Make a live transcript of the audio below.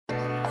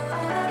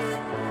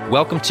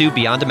Welcome to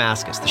Beyond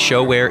Damascus, the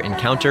show where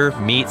encounter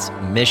meets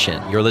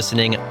mission. You're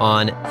listening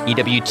on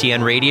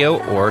EWTN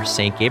Radio or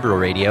St. Gabriel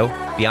Radio.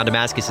 Beyond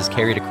Damascus is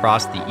carried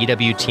across the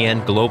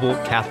EWTN Global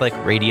Catholic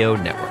Radio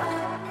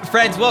Network.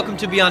 Friends, welcome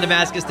to Beyond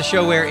Damascus, the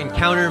show where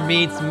encounter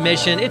meets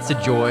mission. It's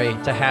a joy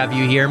to have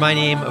you here. My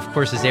name, of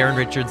course, is Aaron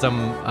Richards.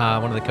 I'm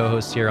one of the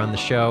co-hosts here on the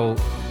show.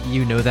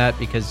 You know that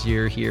because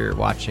you're here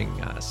watching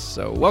us.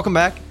 So welcome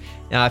back.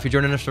 If you're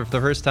joining us for the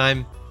first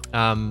time,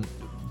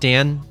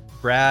 Dan,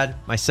 Brad,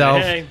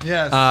 myself, Hey.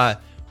 Yes.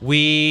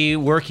 we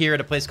work here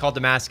at a place called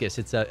Damascus.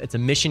 It's a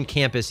mission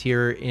campus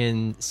here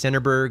in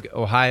Centerburg,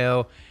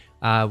 Ohio.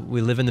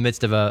 We live in the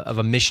midst of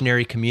a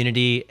missionary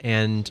community,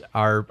 and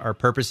our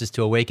purpose is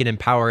to awaken,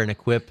 empower, and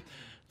equip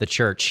the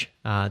church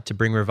to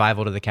bring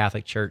revival to the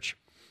Catholic Church.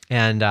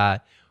 And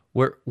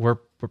we're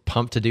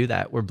pumped to do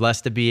that. We're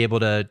blessed to be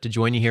able to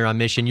join you here on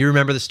mission. You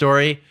remember the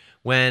story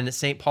when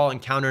St. Paul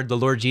encountered the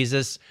Lord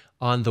Jesus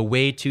on the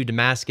way to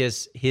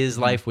Damascus. His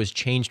life was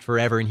changed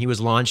forever, and he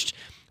was launched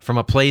from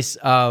a place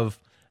of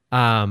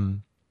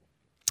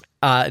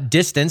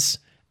distance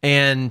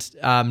and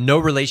no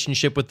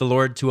relationship with the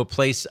Lord to a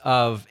place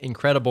of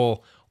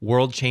incredible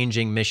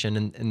world-changing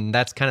mission. And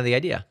that's kind of the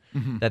idea,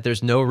 that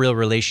there's no real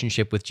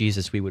relationship with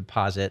Jesus, we would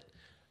posit,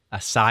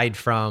 aside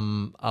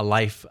from a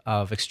life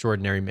of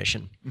extraordinary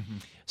mission.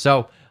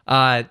 So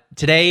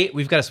today,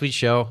 we've got a sweet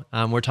show.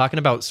 We're talking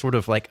about sort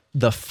of like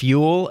the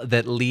fuel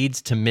that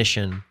leads to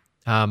mission,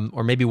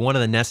 or maybe one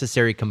of the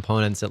necessary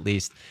components at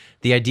least,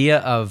 the idea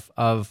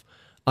of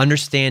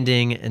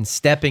understanding and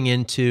stepping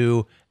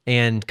into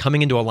and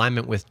coming into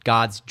alignment with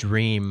God's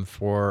dream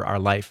for our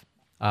life,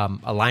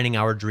 aligning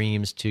our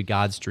dreams to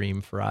God's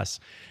dream for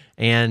us.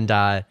 And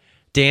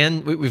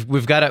Dan,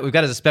 we've got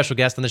as a special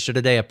guest on the show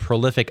today a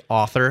prolific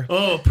author.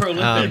 Oh,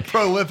 prolific.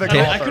 Prolific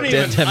I couldn't author.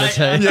 even.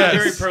 I'm Yes.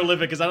 very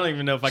prolific because I don't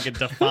even know if I could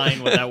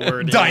define what that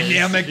word is.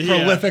 Dynamic,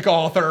 prolific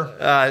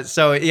author.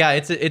 So yeah,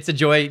 it's a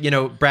joy. You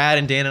know, Brad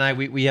and Dan and I,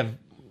 we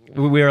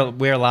wear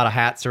a lot of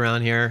hats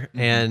around here,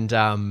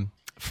 and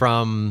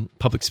from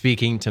public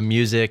speaking to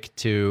music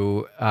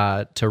to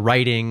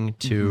writing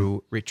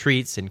to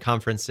retreats and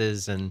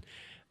conferences, and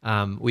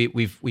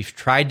we've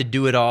tried to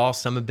do it all.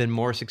 Some have been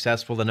more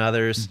successful than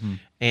others,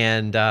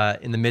 and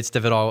in the midst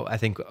of it all, I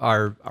think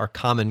our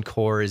common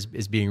core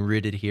is being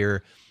rooted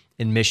here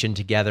in mission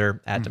together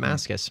at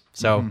Damascus.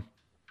 So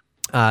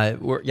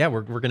we're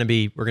gonna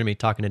be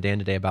talking to Dan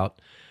today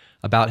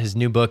about his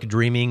new book,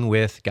 Dreaming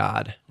with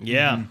God.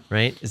 Yeah.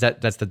 Right?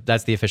 That's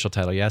the official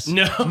title? Yes.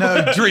 No.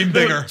 Dream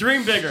bigger.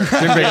 Dream bigger.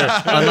 Dream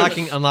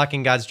bigger.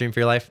 Unlocking God's dream for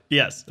your life.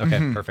 Yes.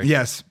 Okay. Perfect.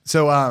 Yes.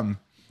 So,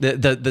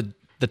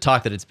 The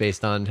talk that it's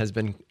based on has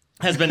been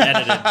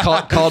Edited.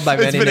 called by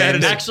many been names.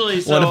 edited.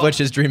 Actually, so one of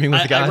which is Dreaming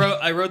with God.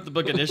 I wrote the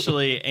book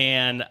initially,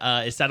 and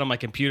it sat on my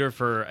computer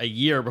for a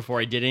year before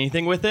I did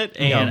anything with it.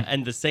 And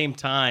at the same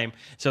time,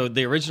 so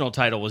the original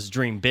title was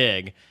Dream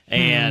Big.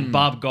 And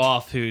Bob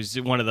Goff,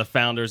 who's one of the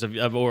founders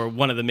of or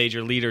one of the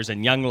major leaders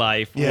in Young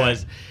Life,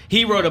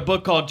 he wrote a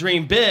book called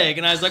Dream Big,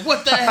 and I was like,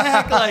 what the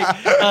heck?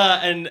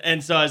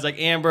 And so I was like,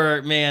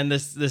 Amber, man,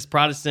 this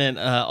Protestant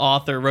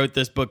author wrote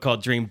this book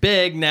called Dream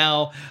Big.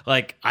 Now,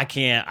 like, I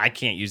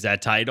can't use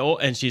that title.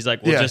 And she's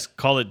like, well, just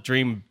call it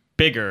Dream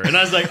Bigger. And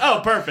I was like,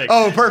 oh, perfect.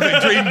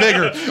 Dream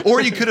bigger.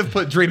 Or you could have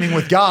put Dreaming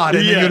with God,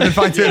 and then you would have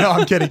been fine. No,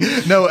 I'm kidding.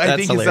 No, I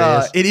That's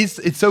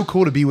think it's so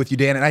cool to be with you,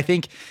 Dan. And I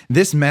think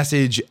this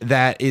message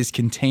that is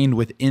contained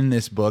within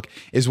this book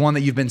is one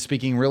that you've been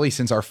speaking really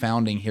since our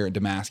founding here at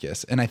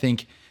Damascus. And I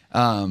think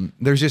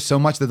there's just so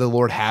much that the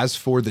Lord has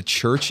for the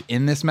church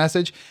in this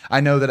message. I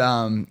know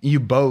that you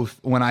both,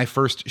 when I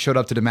first showed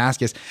up to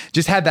Damascus,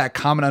 just had that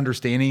common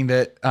understanding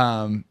that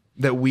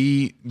that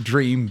we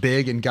dream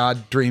big and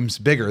God dreams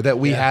bigger, that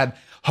we had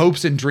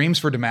hopes and dreams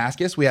for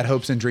Damascus. We had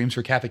hopes and dreams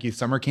for Catholic Youth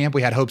Summer Camp.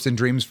 We had hopes and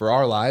dreams for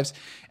our lives,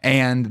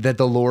 and that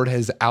the Lord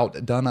has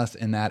outdone us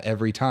in that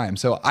every time.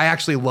 So I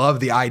actually love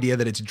the idea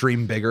that it's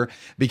dream bigger,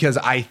 because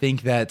I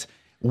think that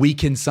we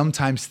can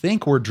sometimes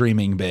think we're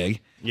dreaming big,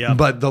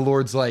 but the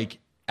Lord's like,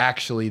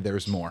 actually,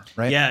 there's more,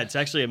 right? Yeah, it's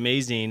actually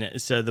amazing.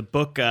 So the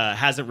book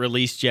hasn't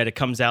released yet. It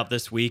comes out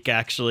this week,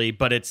 actually.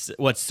 But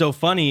what's so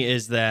funny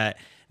is that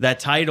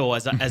title,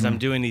 as I'm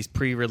doing these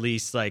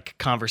pre-release like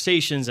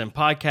conversations and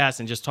podcasts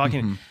and just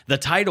talking, the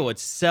title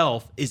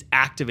itself is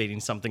activating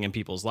something in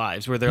people's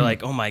lives where they're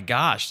like, oh my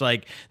gosh,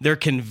 like they're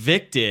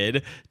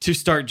convicted to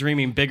start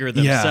dreaming bigger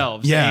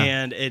themselves. Yeah.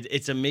 And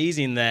it's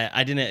amazing that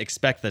I didn't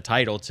expect the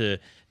title to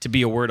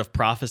be a word of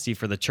prophecy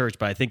for the church,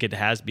 but I think it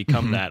has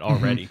become that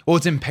already. Well,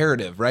 it's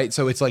imperative, right?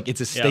 So it's like,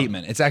 it's a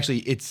statement. It's actually,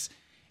 it's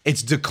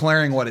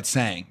declaring what it's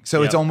saying.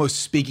 So it's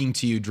almost speaking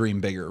to you,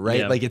 dream bigger, right?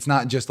 Yeah. Like, it's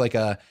not just like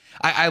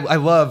I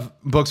love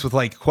books with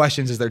like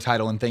questions as their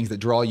title and things that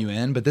draw you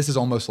in, but this is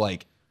almost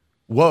like,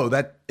 whoa,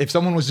 that if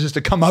someone was just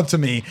to come up to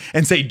me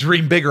and say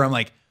dream bigger, I'm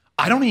like,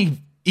 I don't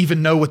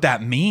even know what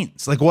that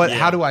means. Like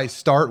how do I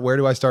start? Where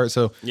do I start?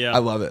 So I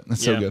love it.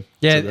 That's so good.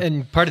 Yeah. So good.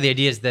 And part of the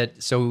idea is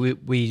that, so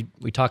we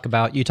talk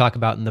about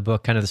in the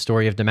book, kind of the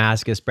story of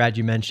Damascus. Brad,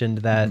 you mentioned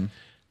that,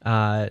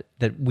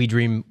 that we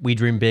dream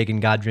big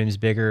and God dreams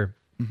bigger.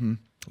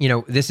 you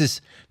know, this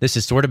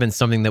has sort of been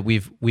something that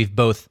we've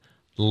both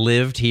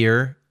lived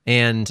here,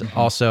 and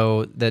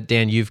also that,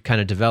 Dan, you've kind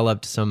of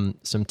developed some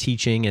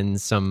teaching and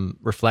some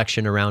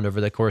reflection around over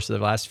the course of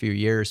the last few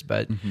years.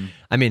 But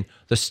I mean,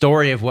 the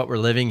story of what we're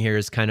living here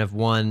is kind of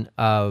one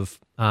of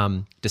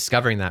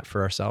discovering that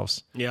for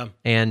ourselves. Yeah.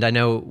 And I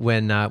know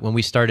when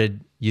we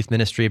started youth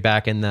ministry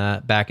back in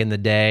the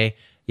day,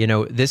 you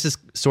know, this has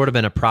sort of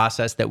been a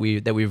process that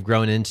we've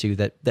grown into,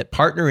 that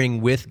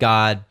partnering with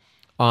God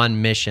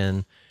on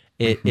mission,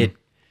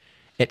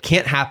 it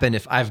can't happen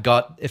if I've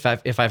got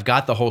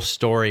the whole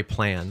story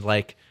planned.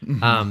 Like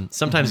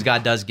sometimes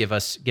God does give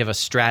us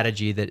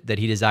strategy that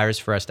He desires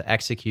for us to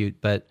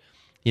execute, but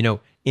you know,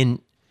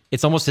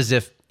 it's almost as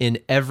if in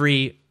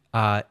every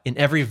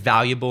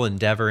valuable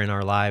endeavor in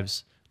our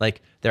lives,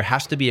 like there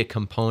has to be a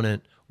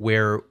component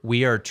where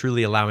we are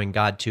truly allowing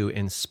God to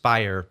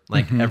inspire,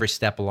 like every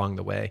step along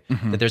the way.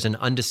 That there's an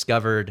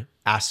undiscovered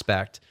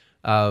aspect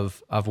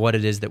of what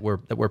it is that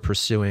we're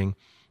pursuing,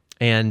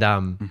 and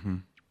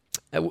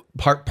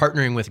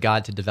partnering with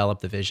God to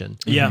develop the vision.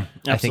 Yeah,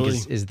 I think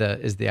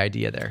absolutely. is the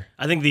idea there.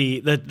 I think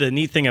the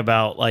neat thing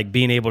about like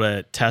being able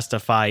to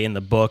testify in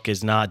the book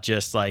is not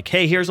just like,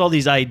 hey, here's all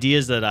these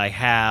ideas that I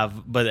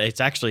have, but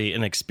it's actually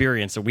an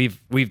experience that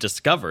we've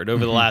discovered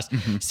over the last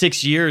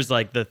 6 years.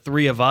 Like the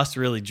three of us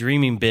really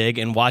dreaming big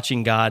and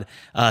watching God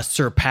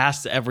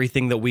surpass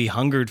everything that we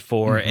hungered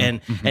for,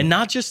 and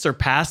not just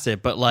surpass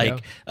it, but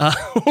like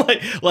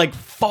like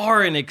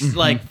far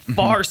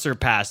far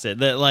surpass it.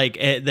 That like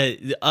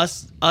that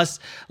us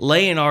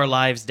laying our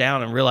lives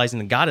down and realizing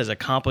that God has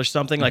accomplished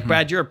something. Like,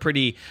 Brad, you're a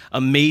pretty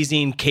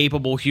amazing,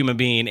 capable human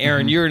being.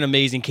 Aaron, you're an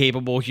amazing,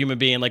 capable human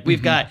being. Like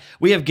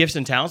we have gifts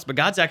and talents, but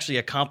God's actually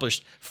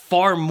accomplished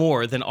far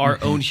more than our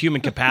own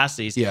human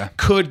capacities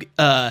could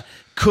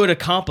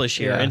accomplish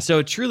here. And so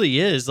it truly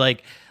is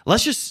like,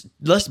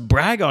 let's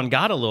brag on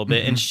God a little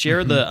bit and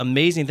share the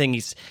amazing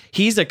thing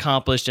he's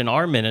accomplished in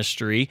our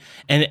ministry,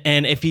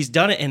 and if He's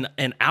done it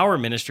in our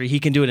ministry, He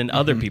can do it in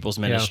other people's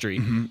ministry.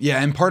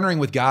 Yeah, and partnering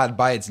with God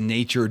by its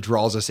nature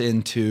draws us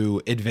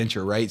into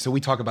adventure, right? So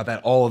we talk about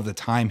that all of the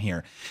time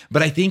here.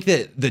 But I think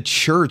that the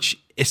church,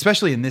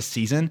 especially in this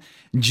season,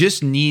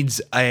 just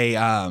needs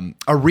a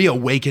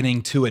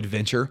reawakening to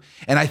adventure,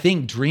 and I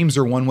think dreams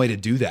are one way to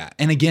do that.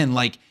 And again,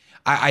 like,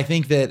 I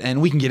think that, and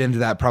we can get into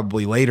that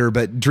probably later,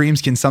 but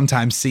dreams can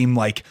sometimes seem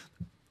like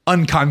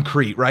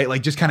unconcrete, right?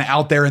 Like just kind of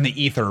out there in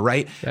the ether,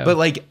 right? Yeah. But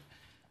like,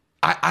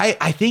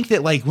 I think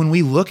that like when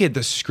we look at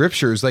the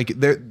scriptures, like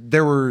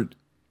there were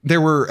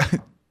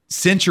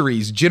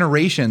centuries,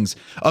 generations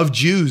of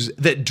Jews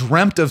that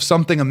dreamt of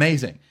something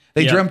amazing.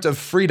 They dreamt of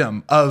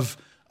freedom, of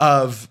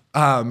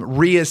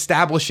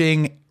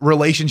reestablishing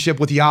relationship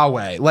with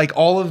Yahweh, like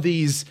all of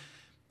these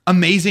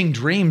amazing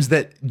dreams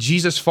that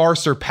Jesus far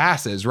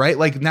surpasses, right?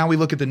 Like now we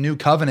look at the new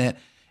covenant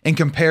in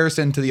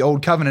comparison to the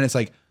old covenant. It's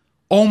like,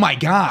 oh my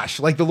gosh,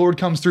 like the Lord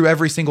comes through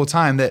every single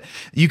time. That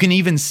you can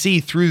even see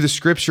through the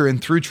scripture and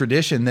through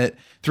tradition that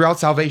throughout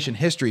salvation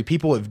history,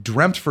 people have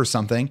dreamt for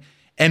something.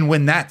 And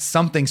when that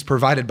something's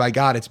provided by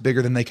God, it's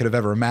bigger than they could have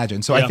ever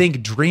imagined. So I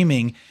think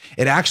dreaming,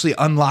 it actually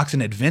unlocks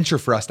an adventure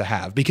for us to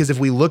have. Because if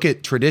we look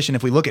at tradition,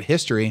 if we look at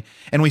history,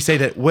 and we say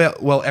that,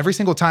 well, every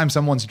single time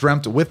someone's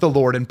dreamt with the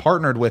Lord and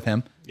partnered with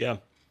Him,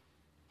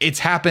 it's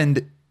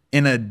happened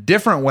in a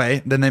different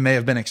way than they may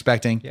have been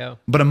expecting,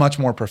 but a much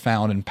more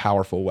profound and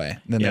powerful way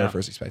than they were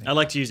first expecting. I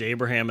like to use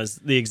Abraham as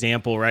the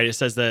example, right? It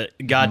says that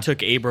God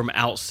took Abram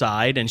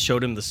outside and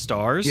showed him the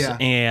stars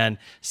and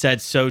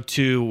said, so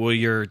too will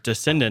your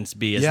descendants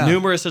be. As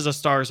numerous as the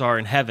stars are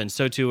in heaven,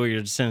 so too will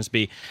your descendants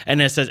be.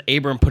 And it says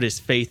Abram put his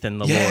faith in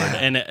the Lord.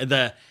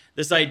 And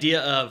this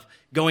idea of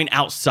going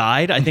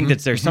outside, I think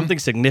that there's something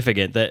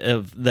significant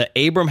that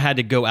Abram had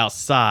to go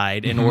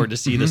outside in order to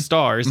see the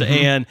stars,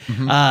 and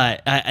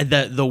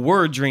the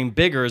word "dream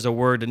bigger" is a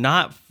word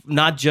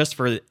not just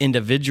for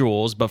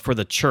individuals, but for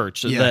the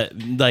church.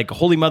 Like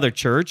Holy Mother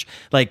Church,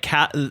 like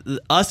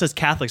us as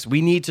Catholics, we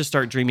need to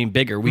start dreaming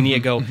bigger. We need to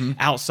go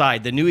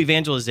outside. The new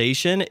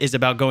evangelization is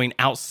about going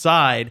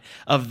outside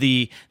of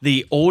the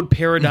old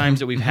paradigms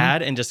that we've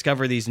had and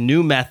discover these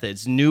new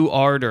methods, new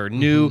ardor,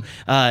 new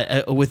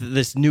with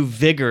this new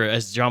vigor,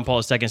 as John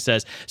Paul II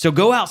says. So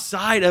go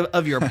outside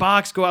of your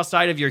box, go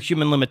outside of your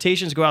human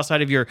limitations, go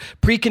outside of your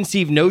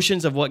preconceived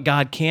notions of what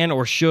God can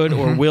or should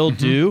or will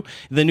do.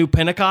 The new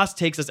Pentecost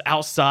takes us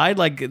outside,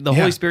 like the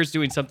Holy Spirit's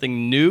doing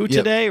something new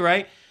today,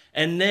 right?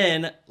 And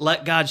then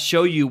let God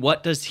show you,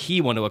 what does He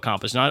want to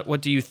accomplish? Not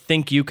what do you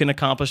think you can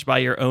accomplish by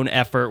your own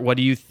effort. What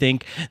do you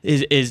think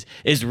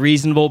is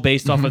reasonable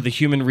based off of the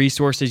human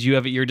resources you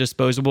have at your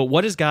disposal?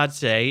 What does God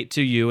say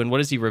to you, and what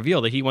does He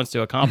reveal that He wants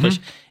to accomplish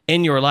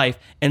in your life?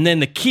 And then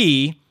the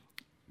key,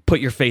 put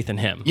your faith in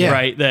Him,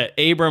 right? That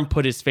Abram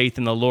put his faith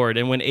in the Lord.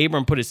 And when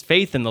Abram put his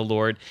faith in the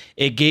Lord,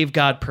 it gave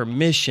God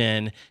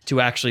permission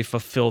to actually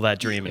fulfill that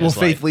dream in his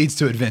life. Well, faith leads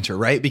to adventure,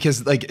 right?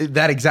 Because like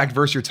that exact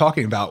verse you're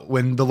talking about,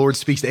 when the Lord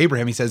speaks to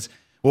Abraham, He says,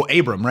 well,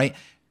 Abram, right?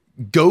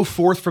 go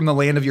forth from the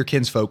land of your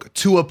kinsfolk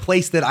to a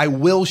place that I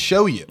will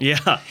show you.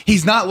 Yeah.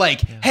 He's not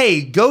like,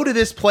 hey, go to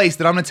this place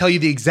that I'm going to tell you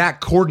the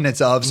exact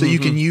coordinates of so you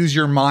can use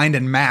your mind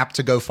and map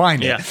to go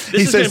find it.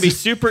 This is going to be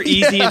super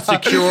easy and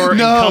secure and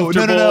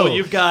comfortable. No.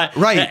 You've got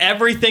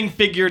everything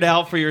figured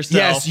out for yourself.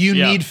 Yes, you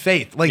need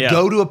faith. Like,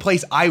 go to a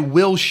place I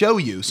will show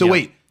you. So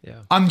wait,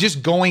 I'm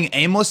just going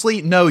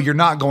aimlessly? No, you're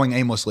not going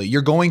aimlessly.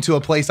 You're going to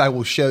a place I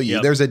will show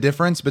you. There's a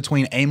difference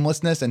between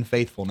aimlessness and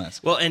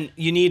faithfulness. Well, and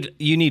you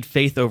need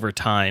faith over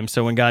time.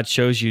 So when God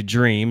shows you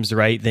dreams,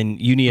 right, then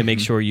you need to make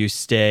sure you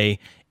stay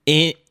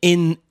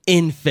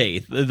in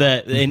faith.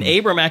 And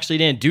Abram actually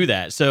didn't do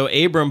that. So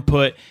Abram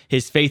put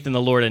his faith in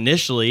the Lord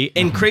initially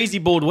in crazy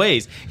bold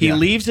ways. He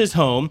leaves his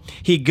home,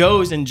 he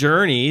goes and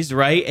journeys,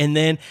 right? And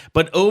then,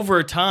 but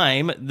over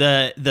time,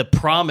 the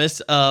promise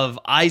of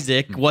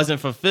Isaac wasn't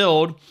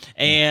fulfilled,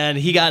 and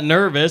he got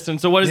nervous. And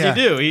so what does he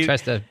do? He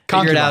tries to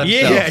figure it out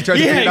himself.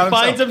 He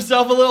finds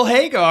himself a little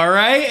Hagar,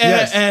 right?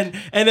 And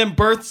then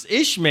births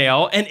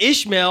Ishmael. And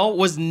Ishmael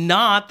was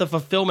not the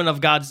fulfillment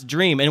of God's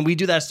dream. And we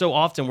do that so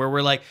often where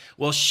we're like,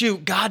 well,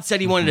 shoot, God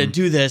said he wanted to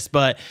do this,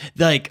 but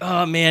like,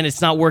 oh man,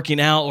 it's not working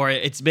out, or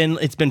it's been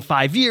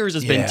 5 years,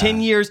 it's been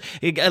 10 years,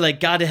 like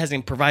God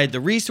hasn't provided the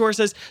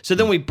resources. So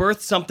then we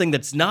birth something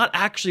that's not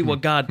actually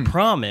what God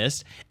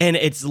promised, and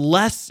it's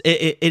less,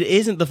 it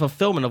isn't the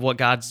fulfillment of what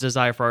God's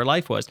desire for our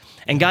life was.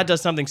 And God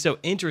does something so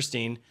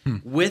interesting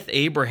with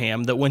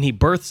Abraham that when he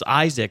births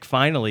Isaac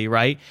finally,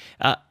 right,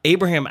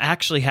 Abraham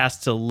actually has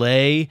to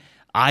lay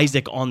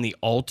Isaac on the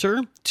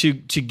altar to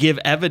give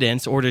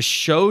evidence or to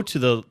show to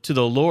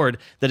the Lord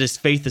that his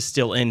faith is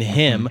still in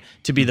him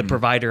to be the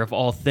provider of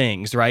all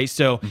things, right?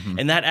 So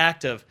in that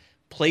act of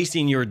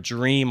placing your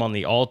dream on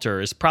the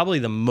altar is probably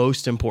the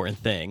most important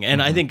thing.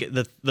 And I think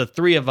the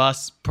three of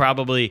us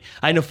probably,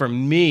 I know for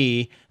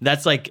me,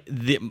 that's like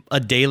a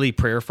daily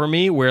prayer for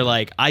me, where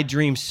like I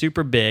dream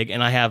super big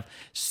and I have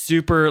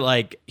super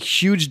like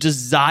huge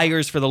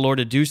desires for the Lord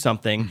to do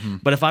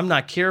something. But if I'm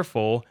not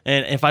careful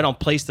and if I don't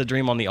place the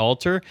dream on the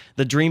altar,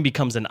 the dream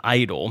becomes an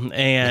idol.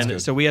 And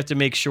so we have to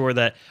make sure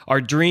that our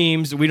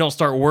dreams, we don't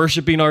start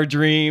worshiping our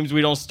dreams.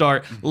 We don't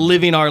start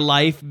living our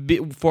life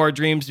for our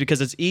dreams,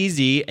 because it's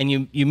easy. And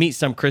you meet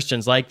some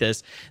Christians like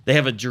this. They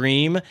have a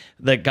dream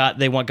that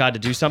they want God to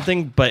do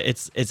something, but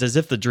it's as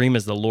if the dream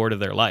is the Lord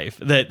of their life.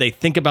 That they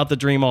think about the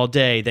dream all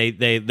day.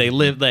 They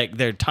live like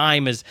their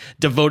time is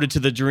devoted to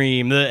the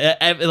dream.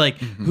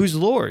 Who's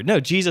Lord? No,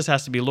 Jesus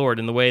has to be Lord.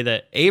 And the way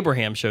that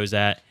Abraham shows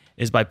that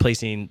is by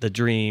placing the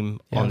dream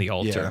on the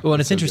altar. Well,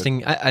 and it's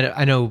interesting.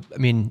 I know. I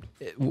mean,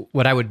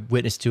 what I would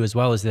witness to as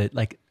well is that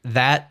like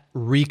that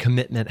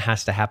recommitment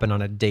has to happen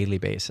on a daily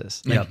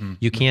basis. Like,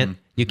 you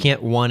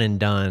can't one and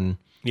done.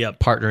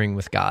 Partnering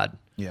with God.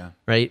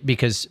 Right.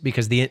 Because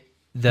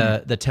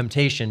the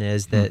temptation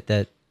is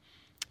that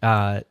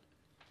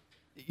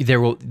there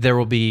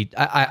will be,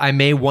 I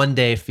may one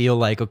day feel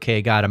like,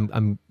 okay,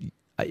 God,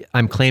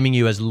 I'm claiming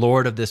you as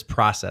Lord of this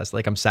process.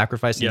 Like I'm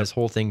sacrificing this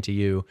whole thing to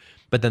you.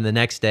 But then the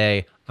next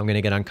day I'm going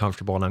to get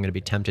uncomfortable and I'm going to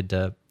be tempted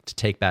to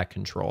take back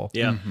control.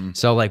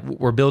 So like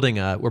we're building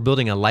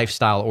a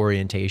lifestyle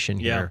orientation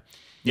here.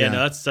 No,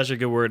 that's such a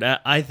good word.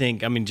 I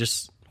think, I mean,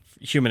 just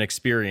human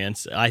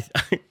experience. I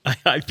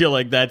feel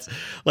like that's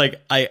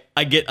like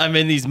I'm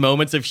in these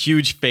moments of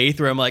huge faith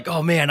where I'm like,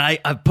 oh man,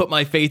 I've put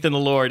my faith in the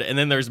Lord, and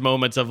then there's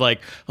moments of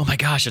like, oh my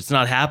gosh, it's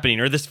not happening,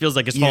 or this feels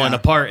like it's falling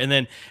apart,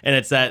 and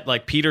it's that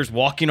like Peter's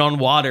walking on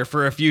water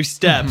for a few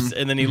steps,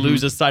 and then he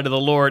loses sight of the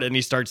Lord and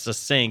he starts to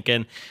sink.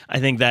 And I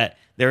think that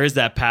there is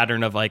that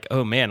pattern of like,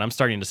 oh man, I'm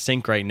starting to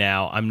sink right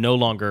now. I'm no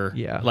longer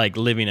like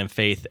living in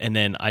faith, and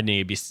then I need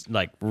to be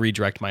like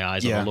redirect my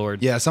eyes on the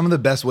Lord. Yeah, some of the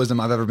best wisdom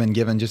I've ever been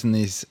given just in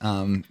these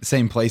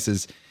same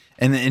places,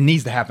 and it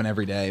needs to happen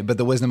every day. But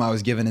the wisdom I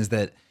was given is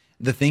that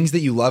the things that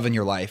you love in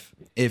your life,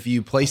 if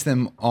you place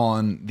them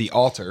on the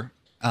altar,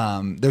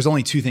 there's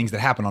only two things that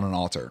happen on an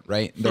altar,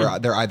 right?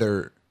 They're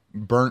either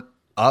burnt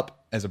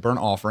up as a burnt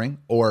offering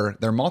or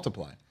they're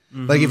multiplied.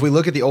 Like if we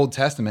look at the Old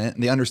Testament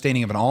and the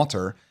understanding of an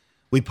altar,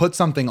 we put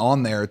something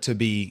on there to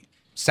be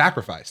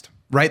sacrificed,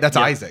 right? That's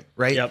Isaac,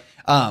 right?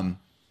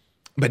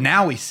 But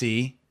now we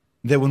see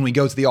that when we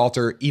go to the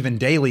altar, even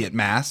daily at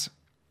Mass,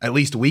 at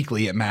least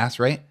weekly at Mass,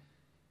 right?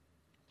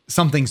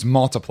 Something's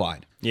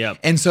multiplied.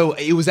 And so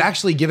it was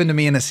actually given to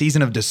me in a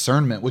season of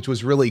discernment, which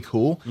was really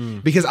cool,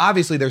 because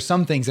obviously there's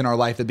some things in our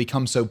life that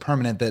become so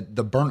permanent that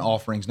the burnt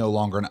offering is no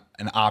longer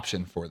an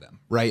option for them,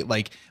 right?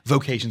 Like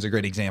vocation's a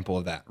great example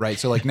of that, right?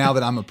 So like now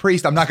that I'm a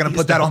priest, I'm not going to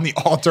put that on the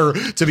altar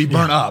to be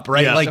burnt up,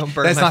 right? Like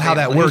that's not how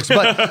that works.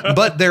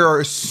 But there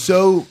are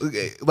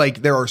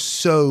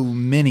so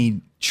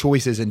many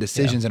choices and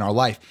decisions in our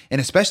life, and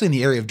especially in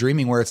the area of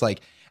dreaming, where it's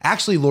like,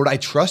 actually, Lord, I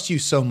trust you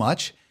so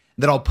much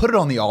that I'll put it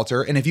on the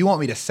altar, and if you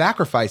want me to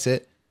sacrifice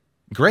it,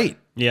 great.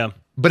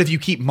 But if you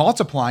keep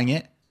multiplying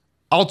it,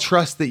 I'll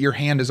trust that your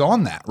hand is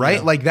on that,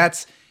 right? Like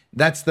that's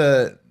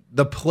the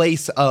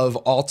place of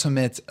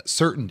ultimate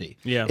certainty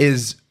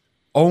is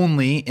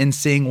only in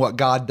seeing what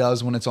God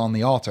does when it's on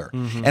the altar.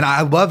 And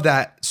I love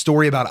that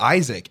story about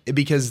Isaac,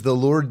 because the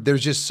Lord,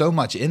 there's just so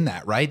much in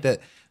that, right?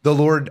 That the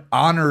Lord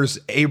honors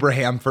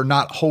Abraham for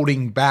not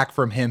holding back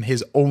from him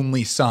his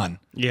only son.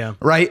 Yeah.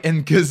 Right.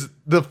 And because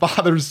the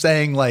father's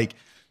saying like,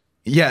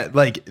 yeah,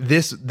 like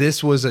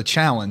this was a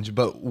challenge,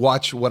 but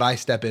watch what I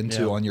step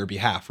into on your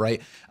behalf,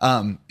 right?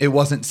 It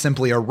wasn't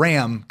simply a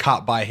ram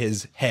caught by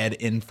his head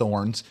in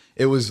thorns.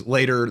 It was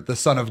later the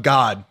Son of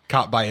God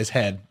caught by his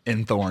head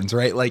in thorns,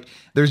 right? Like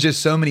there's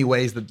just so many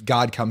ways that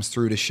God comes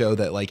through to show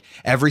that like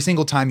every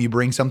single time you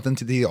bring something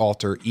to the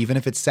altar, even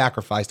if it's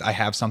sacrificed, I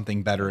have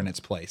something better in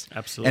its place.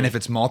 Absolutely. And if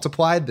it's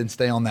multiplied, then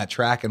stay on that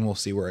track and we'll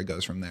see where it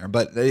goes from there.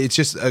 But it's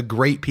just a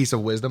great piece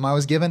of wisdom I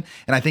was given.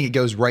 And I think it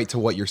goes right to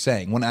what you're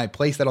saying. When I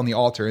place that on the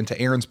altar, and to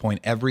Aaron's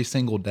point, every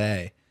single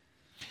day,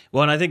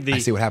 well, and I think I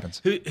see what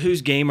happens.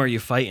 Whose game are you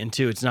fighting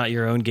too? It's not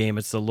your own game;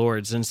 it's the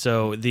Lord's. And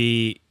so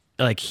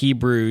like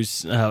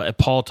Hebrews,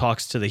 Paul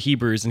talks to the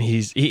Hebrews, and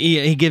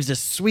he gives a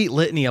sweet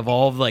litany of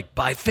all of like,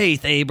 by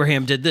faith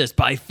Abraham did this,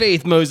 by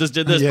faith Moses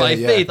did this, by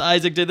faith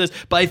Isaac did this,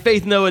 by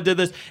faith Noah did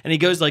this, and he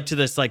goes like to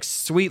this like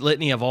sweet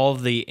litany of all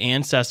of the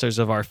ancestors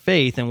of our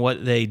faith and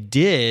what they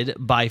did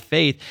by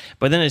faith.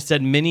 But then it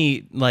said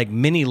many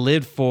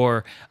lived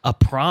for a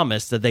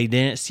promise that they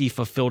didn't see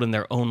fulfilled in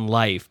their own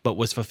life, but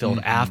was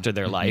fulfilled after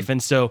their life,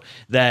 and so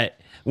that.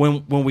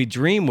 When we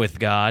dream with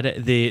God,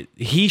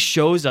 He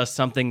shows us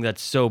something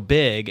that's so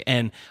big,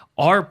 and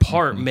our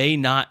part may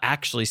not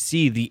actually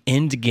see the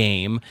end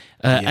game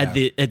at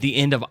the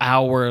end of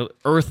our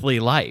earthly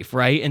life,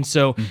 right? And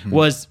so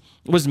was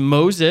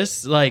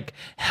Moses like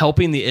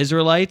helping the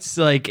Israelites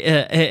like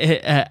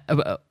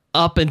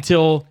up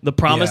until the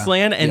promised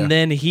land, and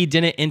then he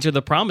didn't enter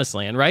the promised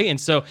land, right?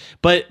 And so,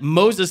 but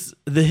Moses,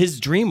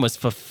 his dream was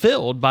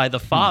fulfilled by the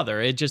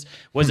Father. It just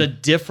was a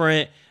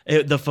different.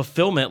 The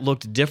fulfillment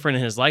looked different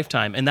in his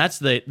lifetime. And that's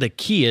the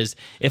key is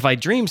if I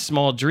dream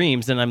small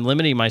dreams, then I'm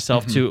limiting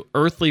myself to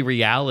earthly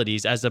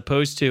realities as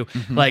opposed to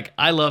like,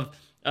 I love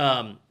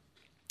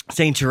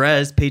Saint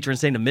Therese, patron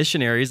saint of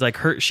missionaries, like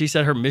she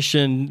said her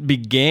mission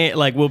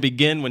will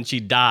begin when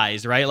she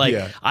dies, right? Like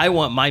I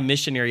want my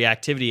missionary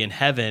activity in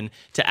heaven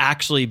to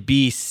actually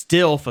be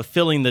still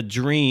fulfilling the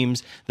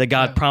dreams that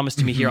God promised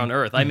to me here on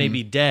earth. I may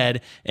be dead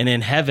and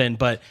in heaven,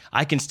 but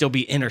I can still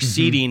be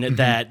interceding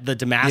that the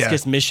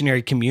Damascus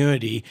missionary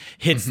community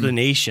hits the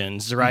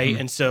nations, right?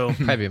 And so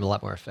Probably be a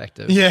lot more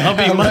effective. Yeah, I'll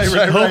be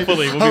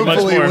hopefully we'll be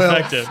much more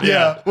effective.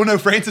 Yeah. Well, no,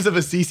 Francis of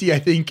Assisi, I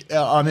think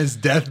on his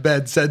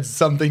deathbed said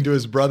something to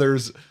his brothers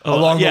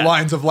along the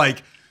lines of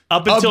like,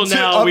 Up until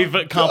now, we've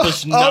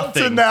accomplished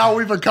nothing. Up to now,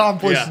 we've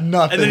accomplished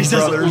nothing. And then he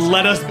says, brothers.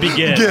 let us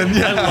begin.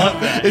 I love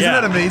that. Isn't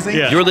that amazing?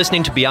 Yeah. You're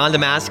listening to Beyond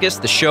Damascus,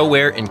 the show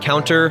where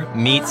encounter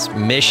meets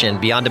mission.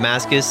 Beyond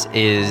Damascus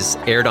is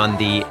aired on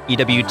the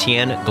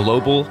EWTN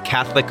Global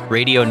Catholic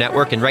Radio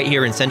Network and right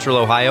here in Central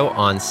Ohio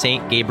on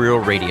St. Gabriel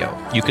Radio.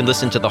 You can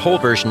listen to the whole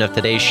version of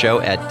today's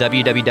show at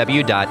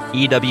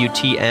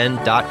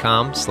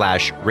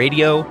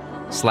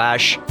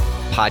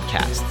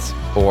www.ewtn.com/radio/podcasts.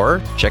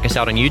 Or check us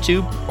out on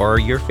YouTube or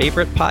your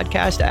favorite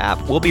podcast app.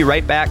 We'll be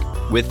right back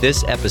with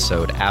this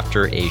episode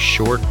after a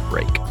short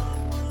break.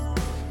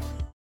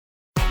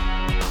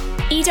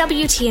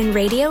 EWTN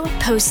Radio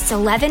posts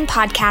 11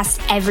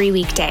 podcasts every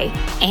weekday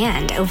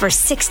and over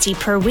 60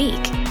 per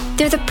week.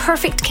 They're the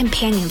perfect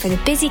companion for the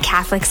busy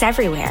Catholics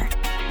everywhere.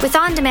 With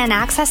on-demand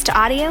access to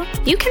audio,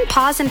 you can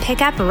pause and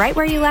pick up right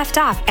where you left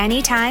off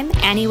anytime,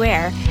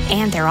 anywhere,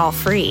 and they're all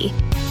free.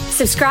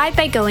 Subscribe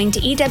by going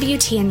to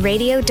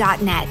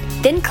EWTNradio.net,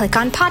 then click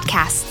on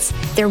podcasts.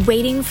 They're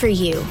waiting for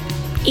you.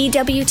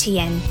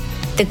 EWTN,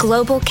 the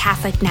Global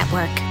Catholic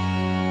Network.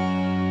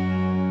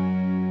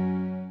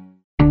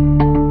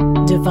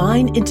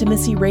 Divine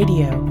Intimacy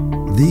Radio.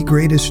 The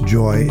greatest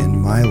joy in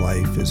my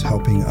life is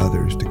helping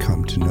others to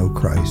come to know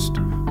Christ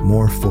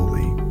more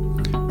fully.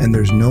 And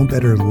there's no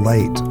better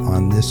light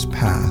on this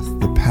path,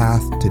 the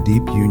path to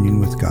deep union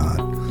with God,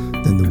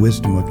 than the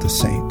wisdom of the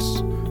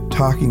saints.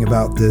 Talking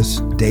about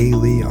this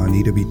daily on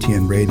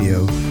EWTN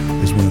Radio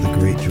is one of the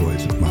great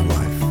joys of my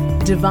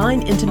life.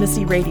 Divine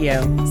Intimacy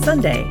Radio,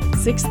 Sunday,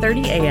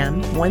 6:30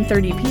 a.m.,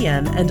 1:30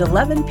 p.m., and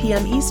 11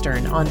 p.m.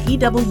 Eastern on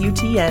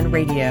EWTN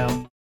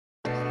Radio.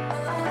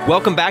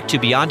 Welcome back to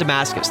Beyond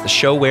Damascus, the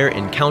show where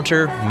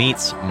encounter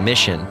meets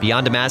mission.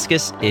 Beyond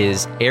Damascus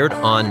is aired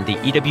on the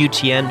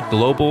EWTN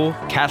Global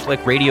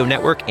Catholic Radio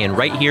Network and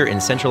right here in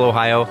Central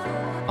Ohio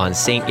on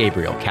St.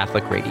 Gabriel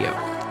Catholic Radio.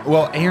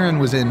 Well, Aaron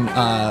was in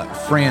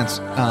France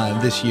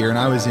this year, and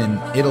I was in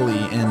Italy,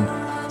 and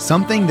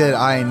something that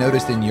I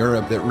noticed in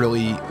Europe that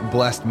really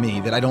blessed me,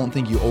 that I don't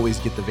think you always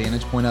get the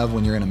vantage point of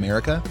when you're in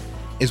America,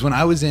 is when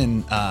I was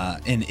in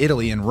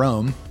Italy, in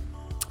Rome,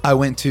 I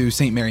went to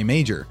St. Mary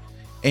Major.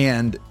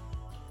 And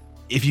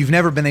if you've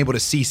never been able to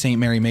see St.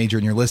 Mary Major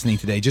and you're listening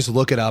today, just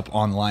look it up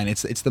online.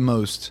 It's the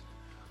most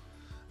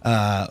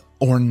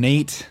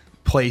ornate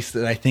place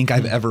that I think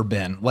I've ever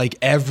been. Like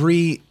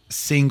every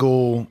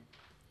single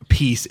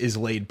piece is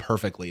laid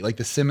perfectly. Like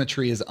the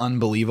symmetry is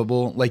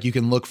unbelievable. Like you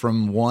can look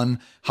from one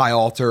high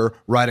altar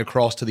right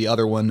across to the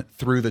other one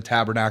through the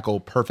tabernacle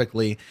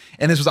perfectly.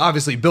 And this was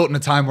obviously built in a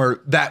time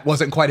where that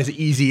wasn't quite as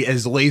easy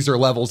as laser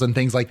levels and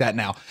things like that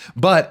now.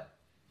 But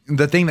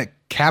the thing that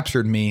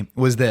captured me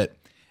was that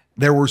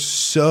there were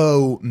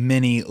so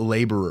many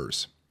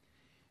laborers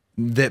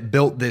that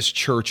built this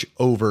church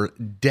over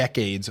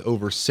decades,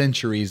 over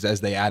centuries,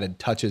 as they added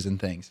touches and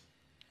things,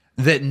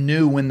 that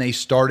knew when they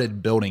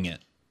started building it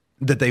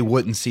that they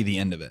wouldn't see the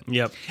end of it.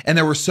 Yep. And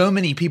there were so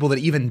many people that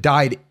even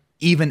died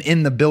even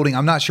in the building.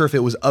 I'm not sure if it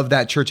was of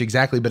that church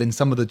exactly, but in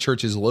some of the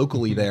churches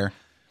locally there,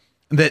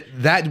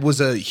 that was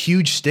a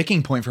huge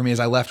sticking point for me as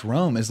I left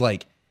Rome, is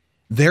like,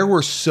 there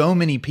were so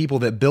many people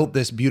that built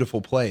this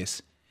beautiful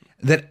place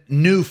that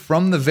knew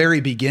from the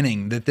very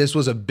beginning that this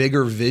was a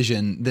bigger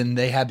vision than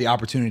they had the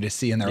opportunity to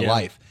see in their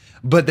life.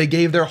 But they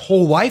gave their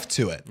whole life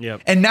to it.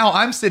 Yep. And now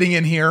I'm sitting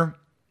in here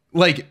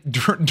like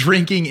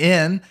drinking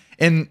in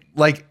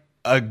like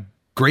a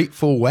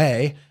grateful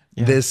way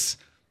this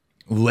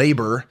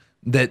labor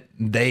that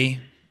they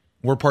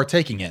were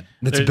partaking in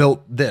that's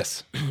built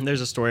this.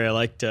 There's a story I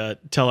like to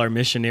tell our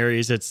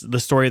missionaries. It's the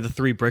story of the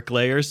 3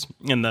 bricklayers.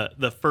 And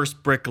the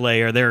first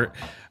bricklayer, they're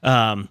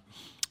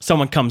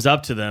someone comes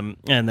up to them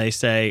and they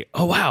say,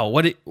 "Oh, wow,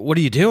 what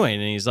are you doing?"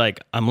 And he's like,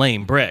 "I'm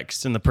laying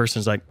bricks." And the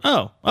person's like,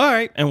 "Oh, all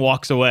right," and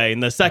walks away.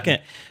 And the second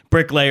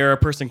bricklayer, a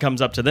person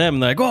comes up to them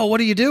and they're like, "Oh, what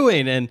are you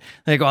doing?" And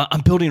they go,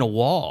 "I'm building a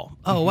wall."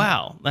 "Oh,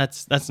 wow,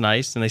 that's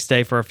nice." And they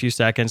stay for a few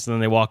seconds and then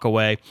they walk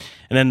away.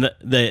 And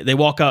then they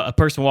walk up. A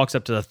person walks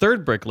up to the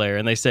third bricklayer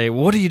and they say,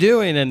 "Well, what are you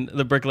doing?" And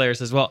the bricklayer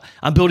says, "Well,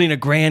 I'm building a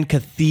grand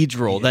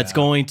cathedral that's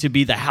going to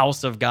be the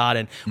house of God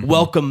and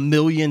welcome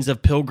millions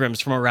of pilgrims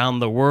from around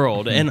the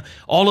world." And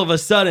all of a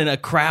sudden, a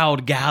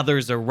crowd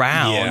gathers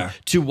around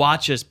to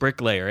watch this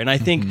bricklayer. And I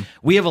think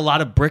we have a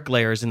lot of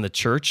bricklayers in the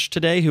church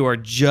today who are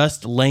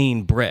just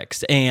laying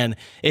bricks. And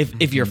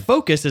if your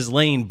focus is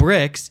laying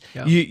bricks,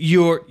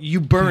 you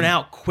burn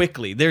out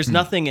quickly. There's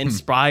nothing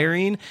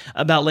inspiring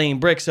about laying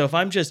bricks. So if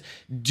I'm just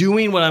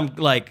doing what I'm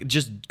like,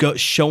 just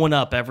showing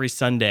up every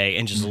Sunday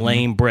and just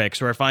laying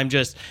bricks, or if I'm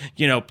just,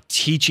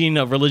 teaching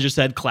a religious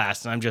ed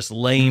class and I'm just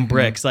laying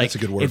bricks, like, that's a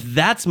good word. If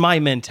that's my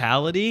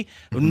mentality,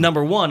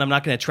 number one, I'm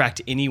not going to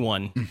attract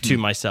anyone to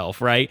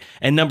myself, right?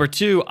 And number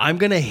two, I'm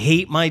going to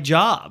hate my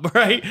job,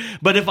 right?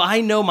 But if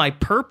I know my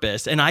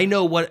purpose and I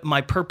know what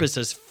my purpose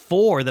is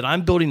for, that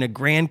I'm building a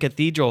grand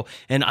cathedral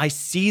and I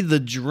see the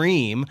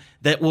dream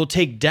that will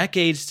take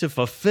decades to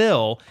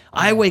fulfill,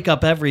 I wake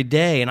up every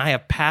day and I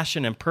have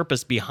passion and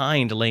purpose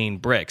behind laying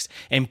bricks.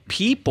 And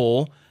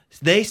people,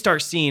 they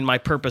start seeing my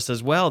purpose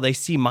as well. They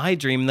see my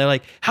dream and they're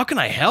like, "How can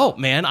I help,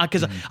 man?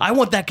 Because I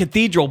want that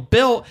cathedral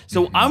built,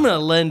 so I'm going to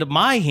lend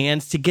my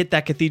hands to get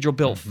that cathedral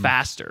built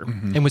faster."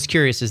 And what's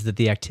curious is that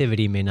the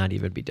activity may not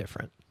even be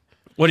different.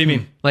 What do you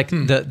mean? Like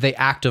the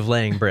act of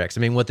laying bricks.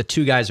 I mean, what the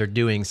two guys are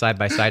doing side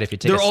by side, if you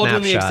take They're a all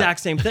snapshot. doing the exact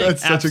same thing.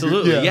 That's such a good-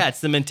 Absolutely. yeah. It's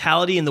the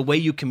mentality and the way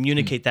you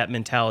communicate that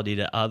mentality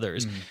to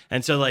others.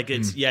 And so like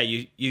it's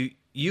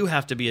you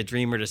have to be a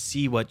dreamer to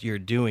see what you're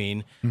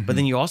doing, but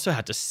then you also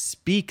have to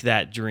speak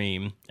that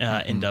dream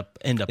into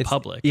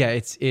public. Yeah,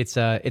 it's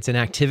an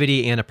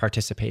activity and a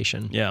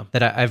participation. Yeah.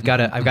 That I've got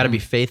to be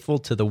faithful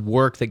to the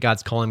work that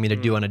God's calling me to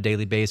do on a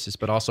daily basis,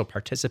 but also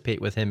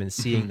participate with Him in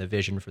seeing the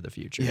vision for the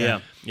future.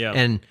 Yeah.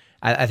 And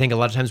I think a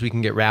lot of times we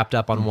can get wrapped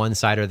up on one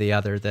side or the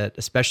other, that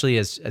especially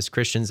as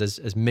Christians,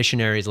 as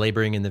missionaries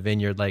laboring in the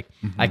vineyard, like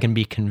I can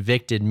be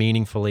convicted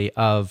meaningfully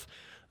of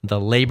the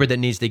labor that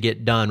needs to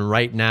get done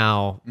right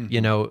now,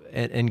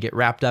 and get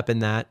wrapped up in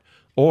that.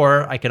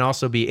 Or I can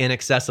also be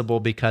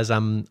inaccessible because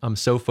I'm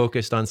so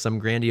focused on some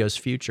grandiose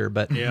future.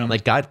 But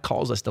like God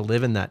calls us to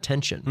live in that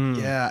tension.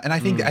 Yeah, and I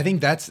think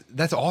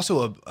that's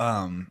also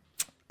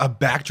a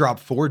backdrop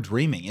for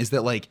dreaming, is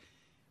that like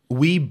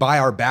we, by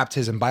our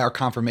baptism, by our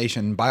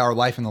confirmation, by our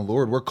life in the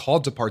Lord, we're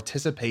called to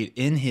participate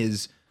in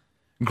His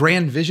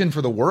grand vision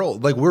for the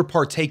world. Like we're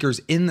partakers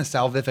in the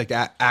salvific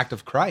act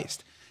of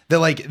Christ.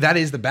 That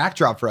is the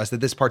backdrop for us, that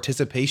this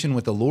participation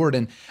with the Lord.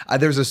 And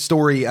there's a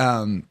story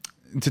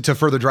to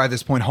further drive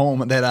this point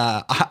home that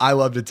I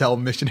love to tell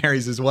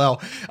missionaries as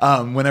well,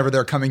 whenever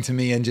they're coming to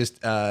me and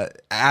just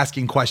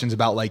asking questions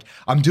about, like,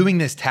 I'm doing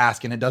this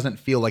task and it doesn't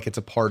feel like it's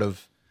a part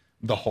of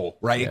the whole,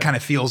 right? Yeah. It kind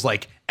of feels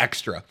like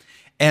extra.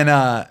 And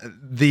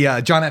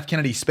the John F.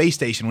 Kennedy space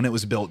station, when it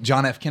was built,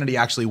 John F. Kennedy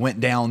actually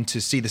went down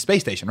to see the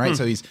space station, right?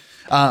 So he's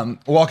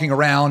walking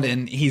around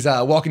and he's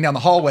walking down the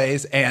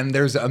hallways, and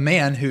there's a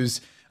man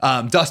who's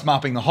dust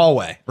mopping the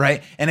hallway,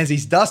 right? And as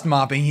he's dust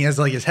mopping, he has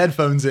like his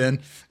headphones in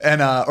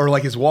and or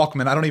like his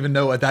Walkman. I don't even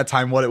know at that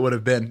time what it would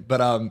have been,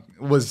 but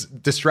was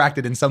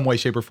distracted in some way,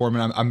 shape, or form.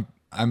 And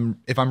I'm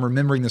if I'm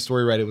remembering the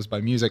story right, it was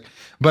by music.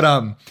 But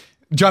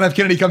John F.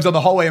 Kennedy comes down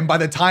the hallway, and by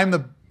the time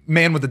the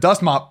man with the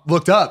dust mop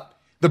looked up,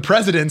 the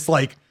president's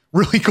like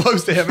really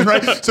close to him, and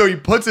right. So he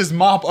puts his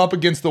mop up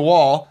against the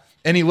wall,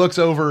 and he looks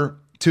over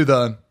to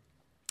the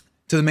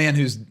man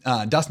who's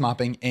dust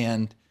mopping,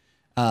 and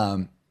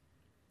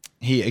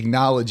he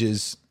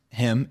acknowledges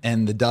him,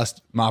 and the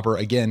dust mopper,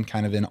 again,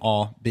 kind of in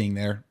awe, being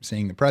there,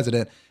 seeing the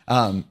president,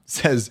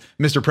 says,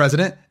 "Mr.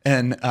 President,"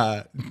 and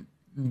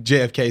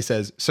JFK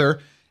says, "Sir,"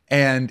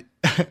 and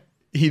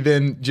he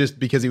then, just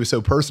because he was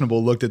so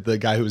personable, looked at the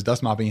guy who was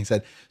dust mopping and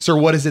said, "Sir,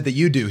 what is it that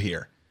you do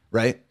here?"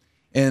 Right?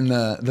 And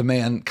the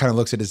man kind of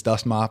looks at his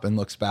dust mop and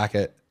looks back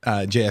at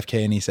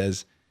JFK and he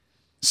says,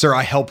 "Sir,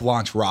 I help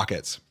launch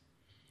rockets."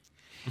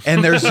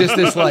 And there's just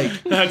this like,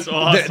 That's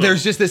awesome.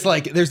 there's just this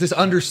like, there's this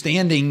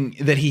understanding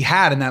that he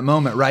had in that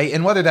moment, right?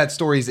 And whether that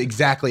story is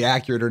exactly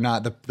accurate or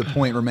not, the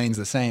point remains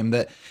the same.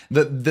 That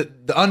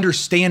the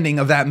understanding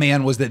of that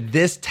man was that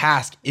this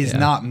task is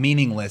not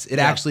meaningless. It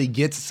actually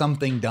gets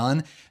something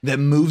done that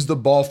moves the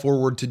ball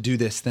forward to do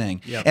this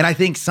thing. Yep. And I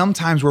think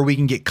sometimes where we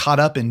can get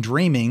caught up in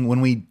dreaming when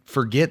we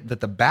forget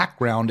that the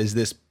background is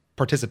this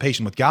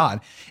participation with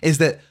God is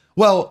that,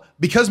 well,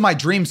 because my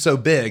dream's so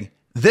big,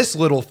 this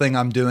little thing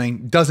I'm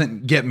doing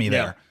doesn't get me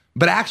there. Yeah.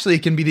 But actually,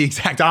 it can be the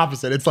exact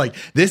opposite. It's like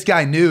this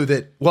guy knew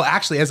that, well,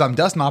 actually, as I'm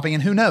dust mopping,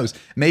 and who knows,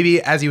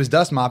 maybe as he was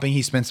dust mopping,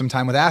 he spent some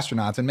time with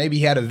astronauts, and maybe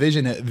he had a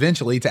vision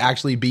eventually to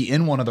actually be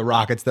in one of the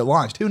rockets that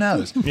launched. Who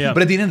knows? Yeah.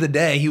 But at the end of the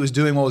day, he was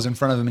doing what was in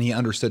front of him, and he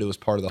understood it was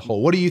part of the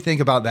whole. What do you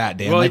think about that,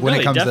 Dan? Well, When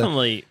it comes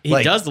definitely, to, he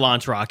like, does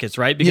launch rockets,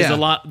 right? Because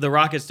Yeah. the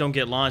rockets don't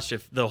get launched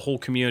if the whole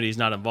community is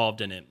not involved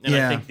in it. And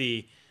Yeah. I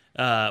think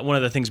one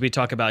of the things we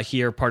talk about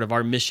here, part of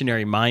our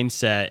missionary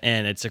mindset,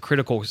 and it's a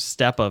critical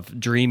step of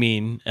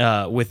dreaming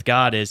with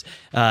God, is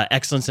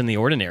excellence in the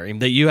ordinary.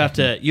 That you have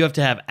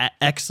to have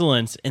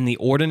excellence in the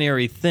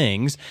ordinary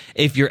things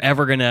if you're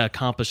ever going to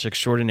accomplish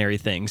extraordinary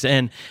things.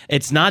 And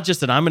it's not just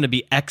that I'm going to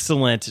be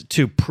excellent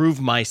to prove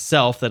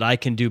myself that I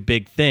can do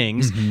big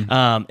things.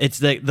 It's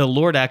that the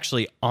Lord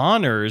actually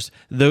honors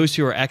those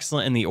who are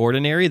excellent in the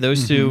ordinary.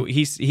 Those who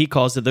he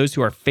calls it those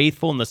who are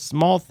faithful in the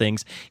small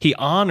things. He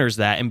honors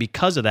that, and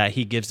because of that,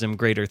 he gives them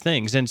greater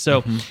things. And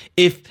so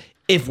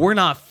if we're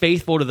not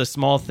faithful to the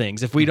small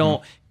things, if we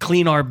don't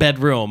clean our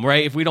bedroom,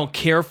 right? If we don't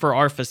care for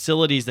our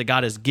facilities that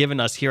God has given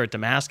us here at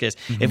Damascus,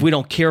 if we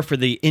don't care for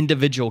the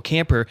individual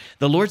camper,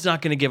 the Lord's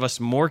not going to give us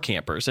more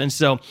campers. And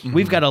so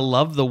we've got to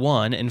love the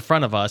one in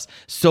front of us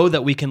so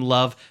that we can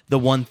love the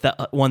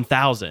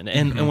 1,000.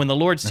 And when the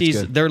Lord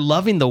sees they're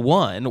loving the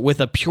one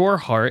with a pure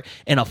heart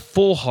and a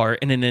full heart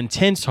and an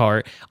intense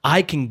heart,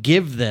 I can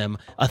give them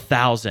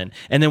 1,000.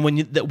 And then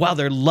while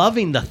they're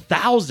loving the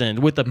 1,000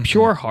 with a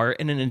pure heart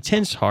and an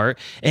intense heart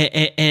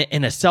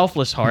and a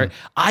selfless heart,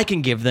 I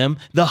can give them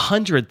the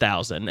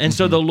 100,000. And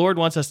so the Lord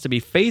wants us to be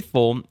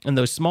faithful in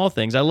those small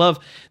things. I love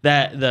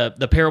that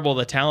the parable of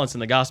the talents in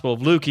the Gospel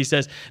of Luke, he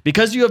says,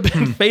 because you have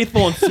been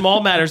faithful in small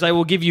matters, I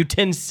will give you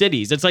 10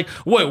 cities. It's like,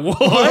 wait, what?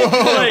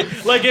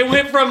 like it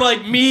went from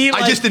like me,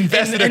 I just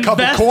invested a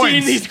couple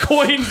coins. these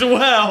coins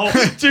well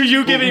to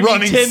you giving me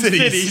Running 10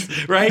 cities.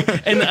 cities, right?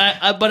 And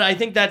but I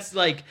think that's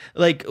like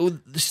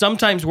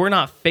sometimes we're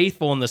not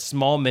faithful in the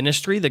small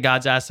ministry that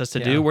God's asked us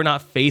to do. We're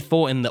not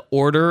faithful in the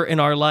order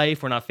in our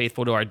life. We're not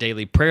faithful to our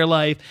daily prayer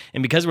life.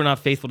 And because we're not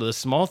faithful to the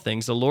small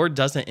things, the Lord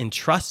doesn't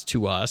entrust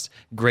to us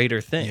greater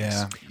things.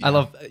 Yeah. I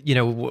love,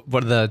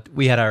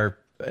 we had our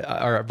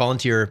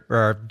volunteer or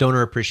our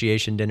donor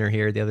appreciation dinner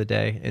here the other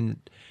day. And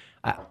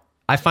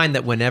I find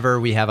that whenever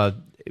we have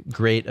a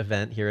great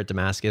event here at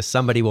Damascus,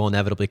 somebody will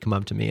inevitably come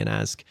up to me and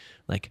ask,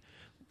 like,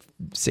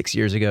 6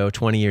 years ago,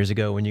 20 years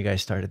ago, when you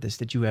guys started this,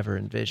 did you ever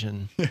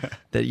envision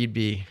that you'd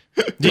be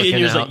looking And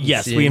you're out like, and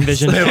yes, seeing we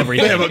envisioned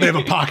everything. They have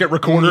a pocket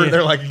recorder.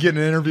 They're like getting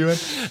an interview in.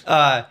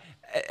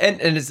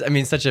 And it's, I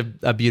mean, such a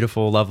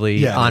beautiful,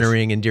 lovely,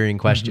 honoring, endearing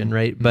question,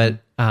 right?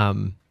 But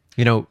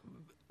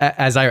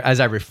as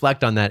I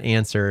reflect on that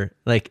answer,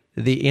 like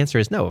the answer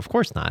is no, of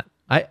course not.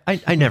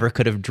 I never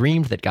could have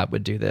dreamed that God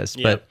would do this,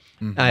 but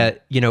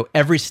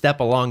every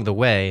step along the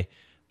way,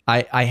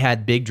 I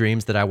had big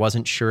dreams that I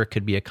wasn't sure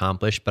could be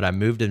accomplished, but I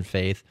moved in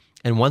faith.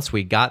 And once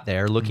we got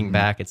there, looking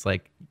back, it's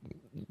like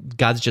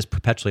God's just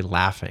perpetually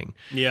laughing,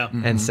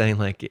 and saying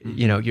like,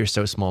 you're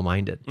so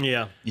small-minded. We've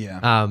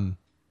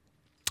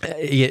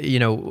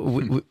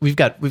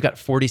got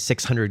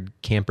 4,600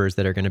 campers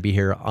that are going to be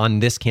here on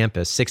this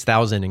campus,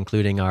 6,000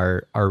 including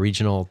our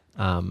regional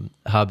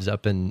hubs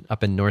up in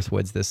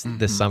Northwoods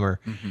this summer,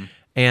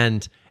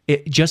 and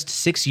just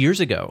 6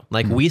 years ago,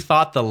 like we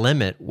thought the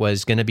limit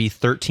was going to be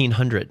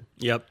 1,300.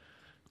 Yep.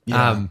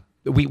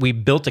 We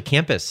built a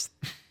campus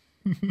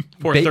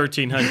For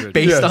 1,300.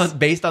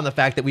 based on the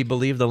fact that we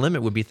believed the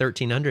limit would be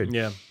 1,300.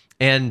 Yeah.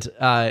 And,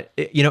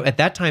 at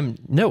that time,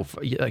 no,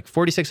 like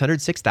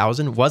 4,600,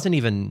 6,000 wasn't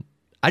even,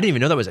 I didn't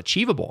even know that was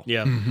achievable.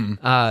 Yeah.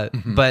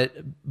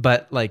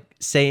 But like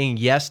saying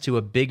yes to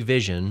a big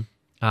vision,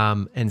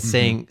 and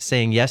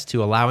saying yes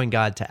to allowing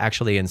God to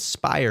actually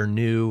inspire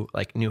new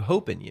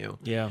hope in you,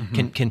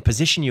 can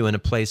position you in a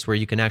place where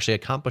you can actually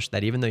accomplish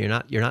that, even though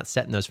you're not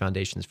setting those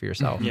foundations for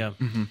yourself. Yeah.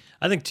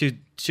 I think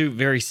two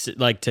very,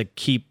 like, to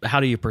keep, how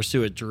do you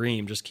pursue a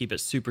dream? Just keep it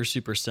super,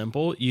 super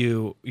simple.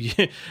 You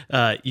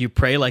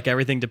pray like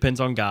everything depends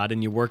on God,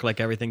 and you work like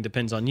everything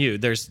depends on you.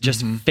 There's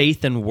just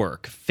faith and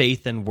work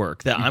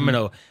that I'm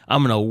going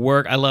to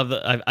work. I love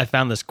that. I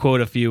found this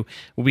quote a few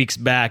weeks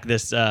back,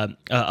 this,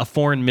 a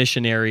foreign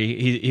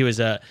missionary. He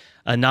was a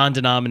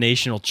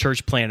non-denominational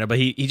church planter, but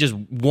he just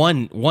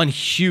won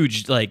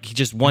huge, like he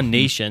just won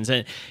nations.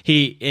 And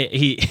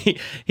he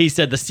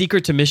said the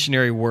secret to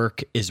missionary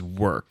work is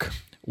work.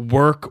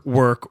 work,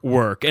 work,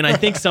 work. And I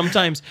think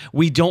sometimes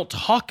we don't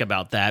talk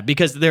about that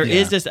because there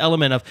is this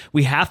element of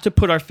we have to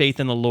put our faith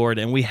in the Lord,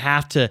 and we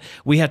have to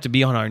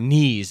be on our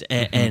knees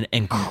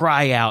and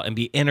cry out and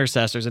be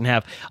intercessors and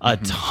have a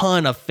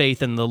ton of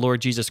faith in the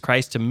Lord Jesus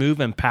Christ to move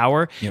in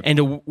power and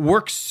to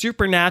work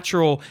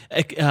supernatural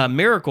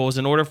miracles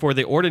in order for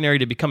the ordinary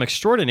to become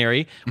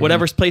extraordinary.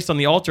 Whatever's placed on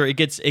the altar, it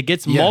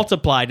gets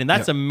multiplied, and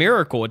that's a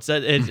miracle.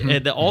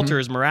 The altar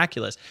is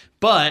miraculous.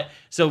 But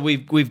so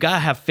we've got to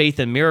have faith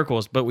in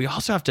miracles, but we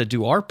also have to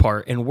do our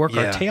part and work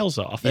our tails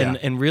off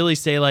and really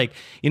say, like,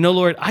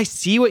 Lord, I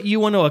see what you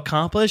want to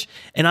accomplish,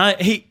 and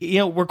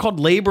we're called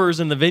laborers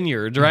in the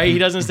vineyard, right? He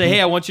doesn't say, hey,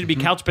 I want you to be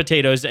couch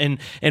potatoes in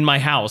my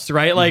house,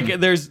 right? Like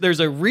there's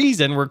a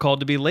reason we're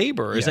called to be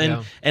laborers,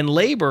 and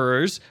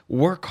laborers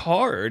work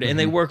hard and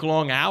they work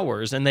long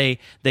hours and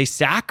they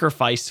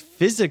sacrifice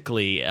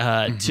physically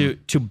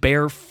to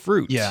bear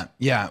fruit.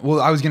 Yeah.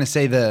 Well, I was going to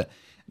say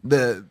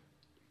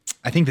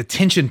I think the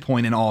tension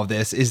point in all of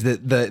this is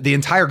that the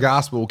entire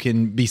gospel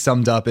can be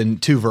summed up in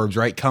two verbs,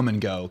 right? Come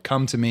and go.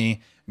 Come to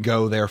me,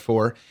 go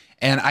therefore.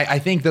 And I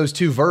think those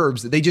two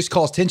verbs, they just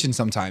cause tension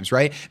sometimes,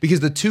 right?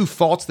 Because the two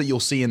faults that you'll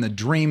see in the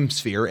dream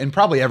sphere and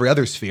probably every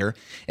other sphere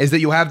is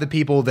that you'll have the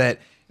people that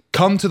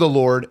come to the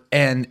Lord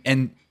and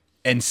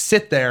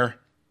sit there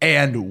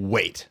and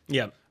wait.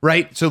 Yeah.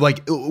 Right? So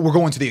like we're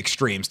going to the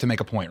extremes to make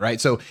a point, right?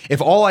 So if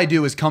all I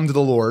do is come to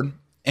the Lord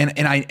and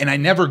I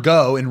never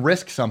go and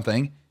risk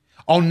something,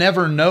 I'll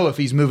never know if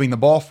he's moving the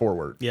ball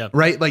forward. Yeah.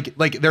 Right? Like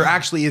there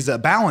actually is a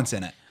balance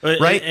in it.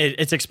 Right?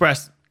 It's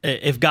expressed.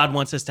 If God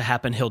wants this to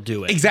happen, he'll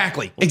do it.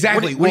 Exactly. What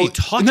are you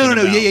talking about?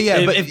 No. Yeah.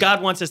 If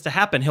God wants this to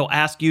happen, he'll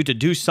ask you to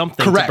do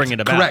something to bring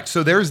it about. Correct.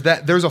 So there's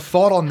a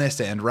fault on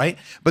this end, right?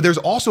 But there's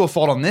also a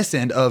fault on this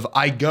end of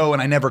I go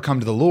and I never come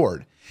to the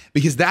Lord.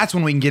 Because that's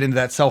when we can get into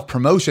that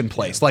self-promotion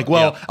place. Like,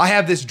 I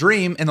have this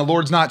dream and the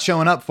Lord's not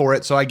showing up for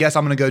it, so I guess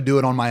I'm going to go do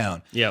it on my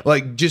own. Yeah.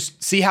 Like,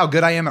 just see how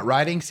good I am at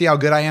writing, see how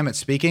good I am at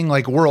speaking.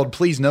 Like, world,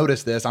 please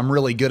notice this. I'm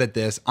really good at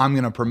this. I'm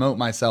going to promote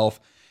myself.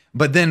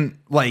 But then,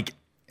 like,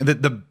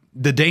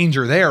 the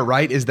danger there,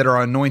 right, is that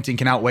our anointing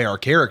can outweigh our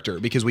character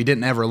because we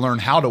didn't ever learn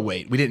how to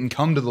wait. We didn't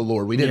come to the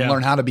Lord. We didn't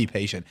learn how to be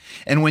patient.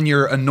 And when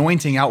your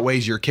anointing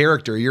outweighs your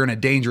character, you're in a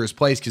dangerous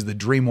place because the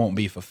dream won't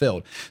be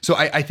fulfilled. So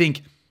I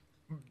think...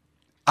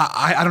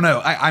 I don't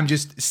know. I'm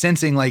just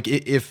sensing like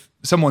if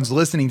someone's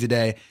listening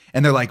today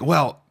and they're like,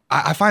 well,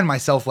 I find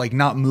myself like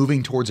not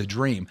moving towards a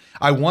dream.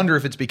 I wonder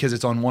if it's because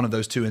it's on one of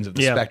those two ends of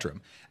the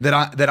spectrum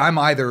that I'm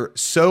either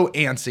so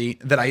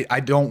antsy that I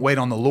don't wait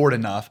on the Lord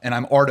enough and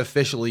I'm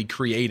artificially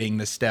creating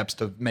the steps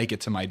to make it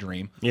to my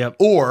dream. Yep.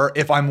 Or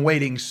if I'm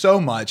waiting so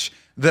much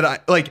that I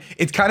like,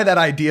 it's kind of that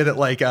idea that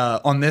like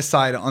on this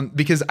side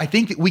because I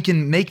think we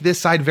can make this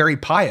side very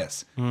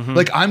pious.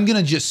 Like I'm going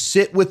to just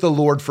sit with the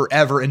Lord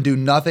forever and do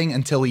nothing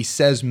until he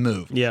says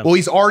move. Yeah. Well,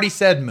 he's already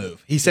said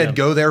move. He said,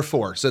 go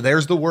therefore. So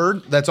there's the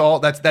word. That's all.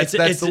 That's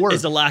the word.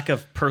 It's a lack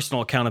of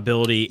personal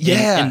accountability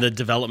in the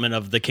development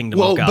of the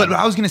kingdom of God. But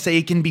I was going to say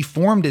it can be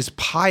formed as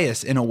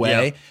pious in a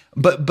way,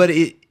 but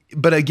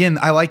again,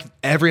 I like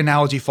every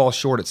analogy falls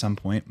short at some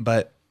point,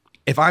 but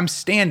if I'm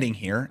standing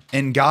here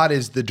and God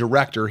is the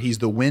director, he's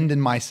the wind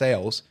in my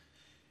sails,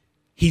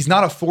 he's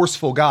not a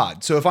forceful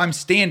God. So if I'm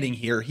standing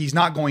here, he's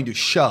not going to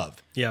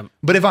shove. Yeah.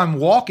 But if I'm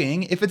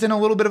walking, if it's in a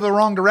little bit of the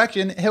wrong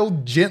direction, he'll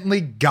gently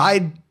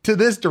guide to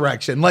this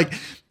direction. Like,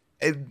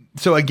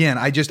 so again,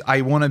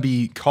 I want to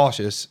be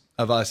cautious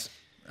of us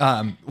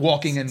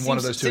walking in one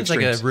of those two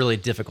extremes. Seems like a really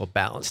difficult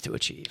balance to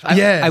achieve.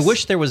 Yes. I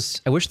wish there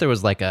was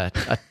like a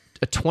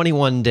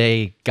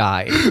 21-day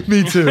guide.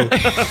 Me too.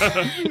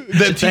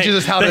 That teaches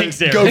us how to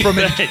go from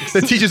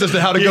that teaches us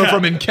how to go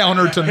from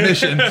encounter to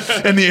mission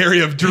in the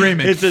area of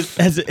dreaming. It's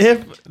as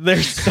if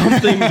there's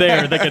something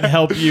there that can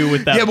help you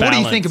with that. Yeah, but balance. what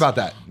do you think about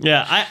that?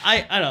 Yeah,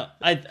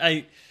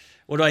 I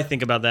what do I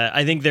think about that?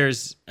 I think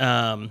there's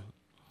I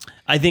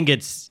think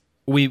it's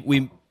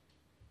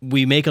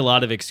we make a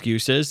lot of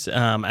excuses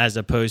as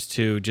opposed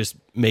to just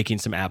making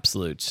some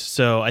absolutes.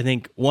 So I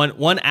think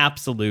one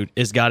absolute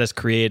is God has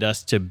created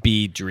us to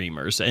be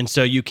dreamers. And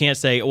so you can't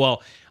say,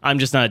 well, I'm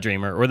just not a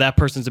dreamer, or that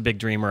person's a big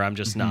dreamer, I'm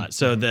just not.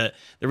 So the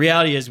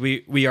reality is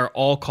we are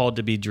all called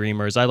to be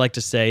dreamers. I like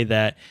to say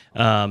that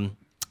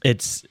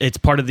it's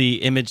part of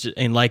the image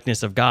and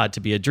likeness of God to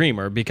be a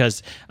dreamer,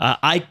 because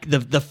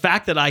the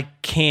fact that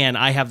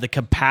I have the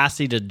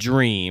capacity to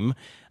dream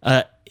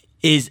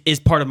is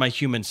part of my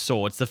human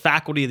soul. It's the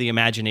faculty of the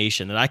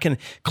imagination, that I can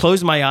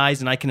close my eyes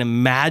and I can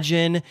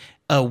imagine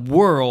a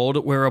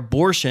world where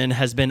abortion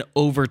has been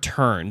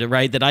overturned,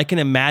 right? That I can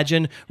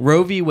imagine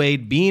Roe v.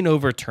 Wade being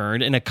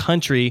overturned in a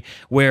country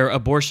where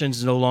abortion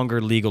is no longer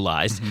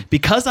legalized.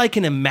 Because I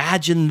can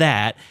imagine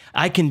that,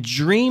 I can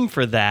dream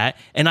for that,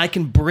 and I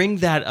can bring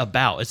that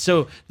about.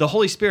 So the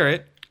Holy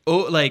Spirit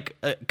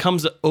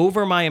comes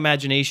over my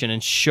imagination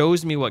and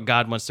shows me what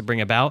God wants to bring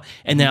about,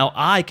 and now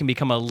I can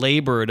become a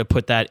laborer to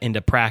put that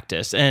into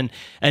practice, and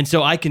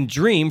so I can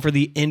dream for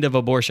the end of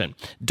abortion.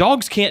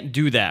 Dogs can't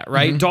do that,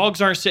 right?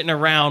 Dogs aren't sitting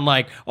around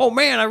like, oh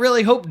man, I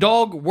really hope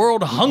dog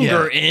world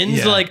hunger ends.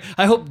 Yeah. Like,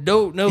 I hope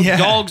no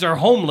dogs are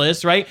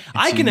homeless, right?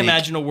 I can unique.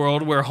 imagine a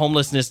world where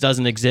homelessness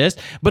doesn't exist,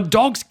 but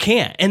dogs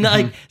can't. And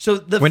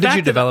When did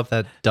you develop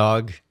that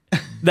dog?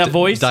 That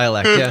voice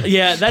dialect,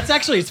 yeah. That's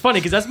actually, it's funny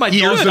because that's my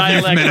Years dog of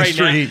dialect youth right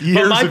now. ministry.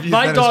 But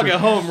my dog at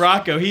home,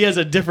 Rocco, he has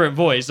a different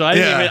voice, so I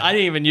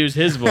didn't even use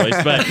his voice.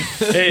 But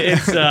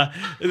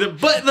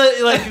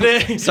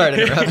Sorry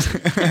to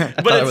interrupt.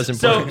 But it was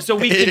important. So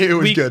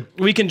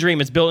we can dream.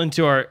 It's built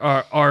into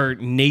our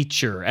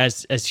nature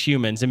as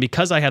humans, and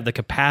because I have the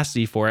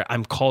capacity for it,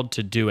 I'm called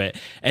to do it.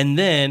 And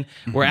then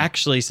we're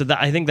actually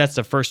I think that's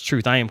the first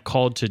truth. I am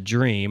called to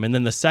dream, and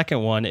then the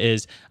second one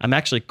is I'm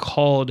actually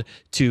called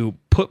to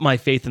put my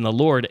faith in the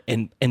Lord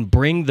and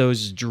bring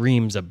those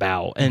dreams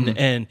about.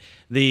 And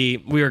we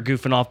were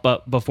goofing off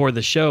before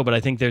the show, but I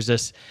think there's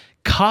this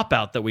cop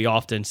out that we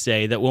often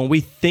say that when we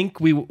think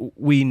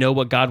we know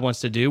what God wants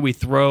to do, we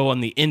throw on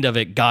the end of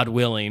it, God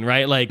willing,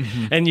 right? Like,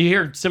 and you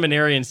hear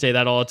seminarians say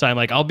that all the time,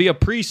 like, I'll be a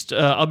priest,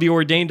 I'll be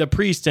ordained a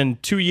priest in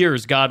 2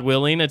 years, God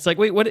willing. It's like,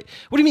 wait, what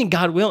do you mean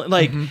God willing?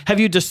 Like, have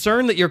you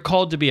discerned that you're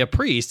called to be a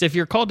priest? If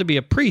you're called to be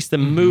a priest,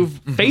 then move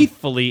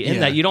faithfully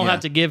in that. You don't have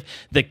to give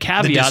the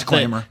caveat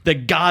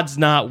that God's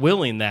not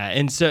willing that.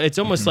 And so it's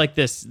almost like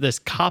this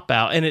cop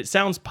out, and it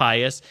sounds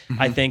pious,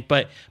 I think,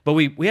 but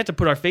we have to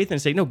put our faith in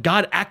and say, no,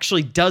 God actually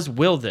does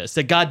will this,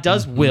 that God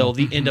does will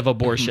the end of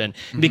abortion.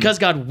 And because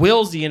God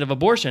wills the end of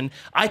abortion,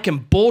 I can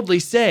boldly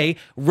say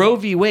Roe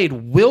v. Wade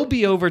will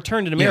be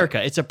overturned in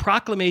America. It's a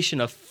proclamation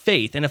of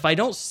faith. And if I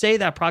don't say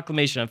that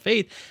proclamation of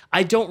faith,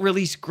 I don't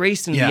release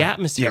grace into the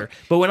atmosphere.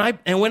 But when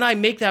I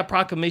make that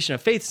proclamation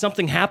of faith,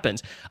 something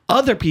happens.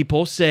 Other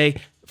people say,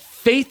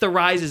 faith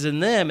arises in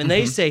them, and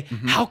they say,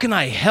 how can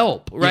I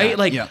help,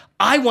 right?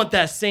 I want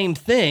that same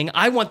thing.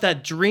 I want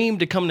that dream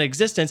to come into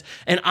existence,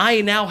 and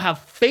I now have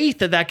faith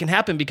that can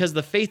happen because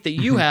the faith that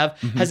you have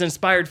has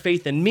inspired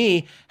faith in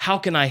me. How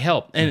can I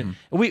help? And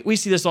we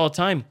see this all the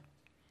time.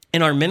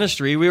 In our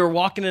ministry, we were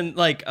walking in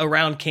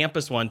around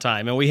campus one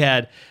time, and we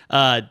had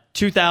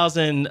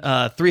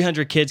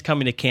 2,300 kids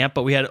coming to camp,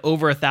 but we had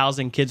over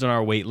 1,000 kids on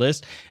our wait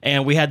list,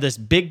 and we had this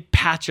big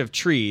patch of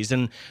trees,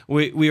 and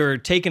we were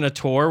taking a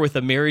tour with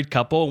a married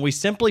couple, and we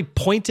simply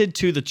pointed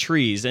to the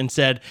trees and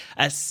said,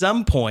 at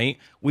some point,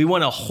 we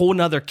want a whole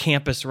nother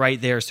campus right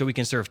there so we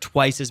can serve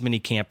twice as many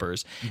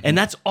campers. And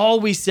that's all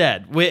we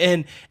said.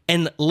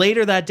 And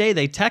later that day,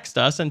 they text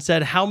us and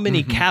said, how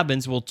many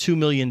cabins will $2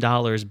 million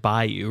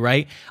buy you,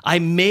 right? I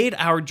made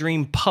our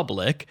dream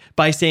public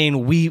by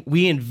saying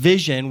we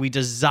envision, we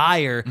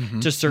desire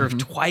to serve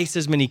twice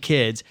as many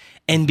kids.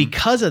 And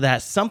because of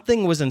that,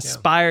 something was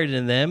inspired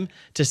in them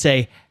to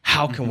say,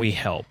 how can we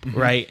help,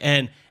 right?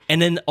 And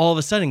then all of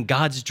a sudden,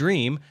 God's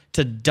dream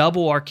to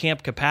double our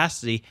camp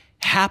capacity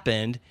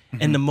happened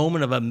in the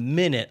moment of a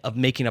minute of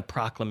making a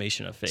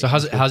proclamation of faith. So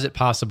how's it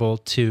possible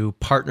to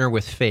partner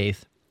with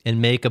faith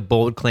and make a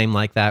bold claim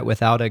like that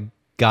without a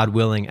God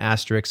willing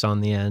asterisk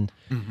on the end,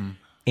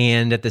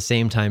 and at the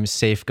same time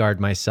safeguard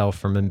myself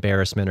from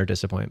embarrassment or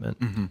disappointment?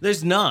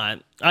 There's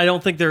not. I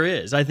don't think there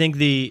is. I think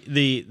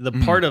the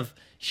part of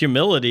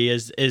humility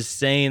is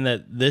saying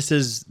that this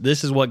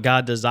is what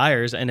God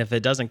desires, and if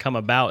it doesn't come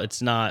about,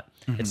 it's not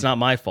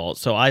my fault.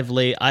 So I've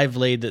laid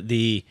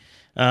the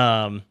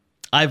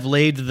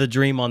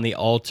dream on the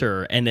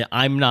altar, and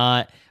I'm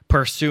not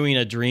pursuing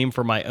a dream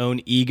for my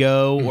own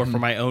ego or for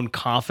my own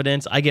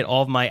confidence. I get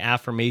all of my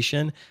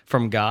affirmation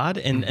from God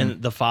and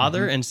the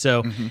Father. And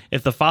so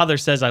if the Father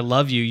says, I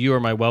love you, you are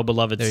my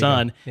well-beloved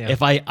son,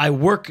 if I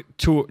work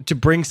to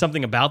bring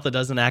something about that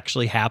doesn't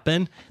actually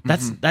happen,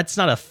 that's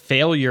not a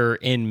failure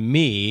in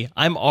me.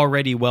 I'm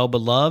already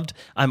well-beloved.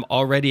 I'm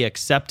already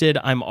accepted.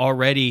 I'm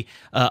already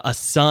a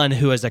son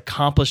who has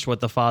accomplished what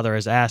the Father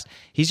has asked.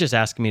 He's just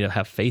asking me to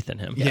have faith in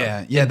him.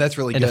 Yeah, that's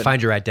really good. And to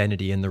find your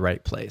identity in the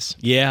right place.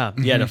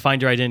 To find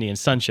your identity in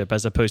sonship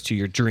as opposed to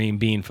your dream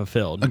being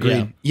fulfilled.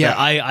 Agreed. Yeah.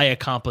 I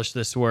accomplished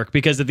this work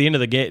because at the end of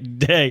the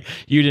day,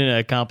 you didn't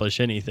accomplish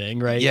anything,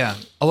 right? Yeah.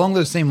 Along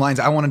those same lines,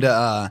 I wanted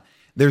to,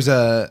 there's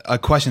a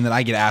question that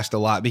I get asked a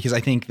lot because I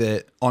think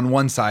that on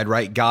one side,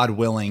 right, God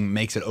willing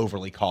makes it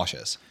overly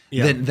cautious.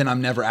 Then I'm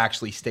never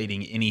actually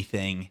stating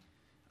anything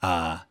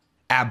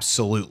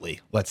absolutely,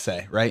 let's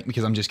say, right?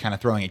 Because I'm just kind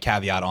of throwing a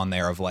caveat on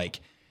there of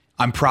like,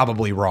 I'm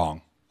probably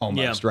wrong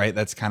almost, right?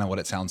 That's kind of what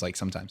it sounds like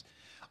sometimes.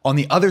 On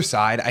the other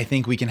side, I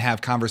think we can have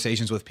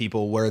conversations with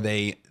people where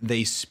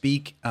they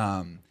speak.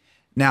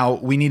 Now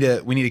we need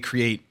to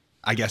create,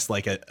 I guess,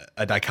 like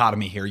a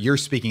dichotomy here. You're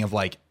speaking of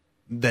like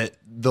that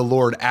the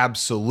Lord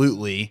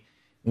absolutely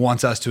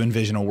wants us to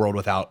envision a world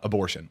without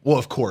abortion. Well,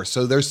 of course.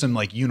 So there's some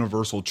like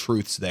universal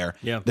truths there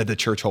that the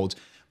church holds.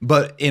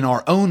 but in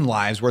our own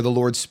lives where the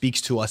Lord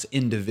speaks to us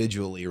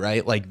individually,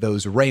 right? Like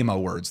those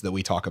rhema words that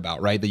we talk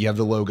about, right? That you have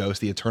the logos,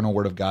 the eternal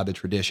word of God, the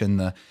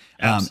tradition,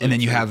 and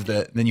then you have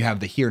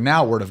the here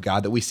now word of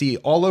God that we see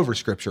all over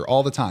Scripture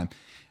all the time.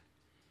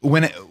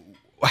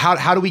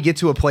 How do we get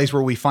to a place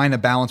where we find a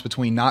balance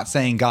between not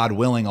saying God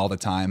willing all the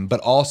time, but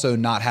also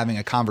not having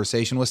a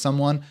conversation with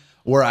someone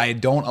where I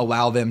don't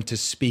allow them to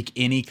speak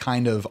any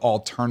kind of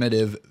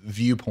alternative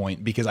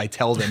viewpoint because I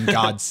tell them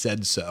God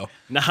said so.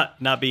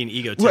 Not being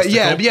egotistical.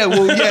 Right,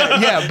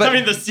 yeah. But I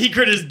mean, the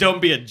secret is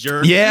don't be a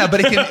jerk. Yeah,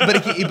 but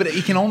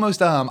it can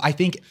almost. I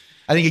think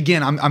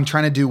again, I'm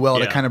trying to do well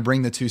to kind of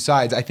bring the two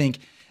sides. I think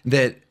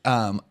that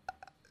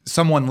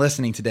someone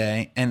listening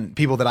today and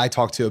people that I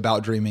talk to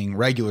about dreaming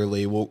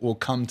regularly will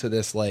come to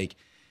this like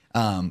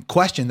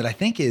question that I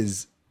think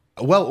is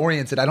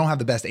well-oriented. I don't have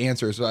the best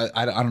answers. So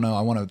I don't know.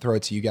 I want to throw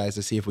it to you guys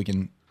to see if we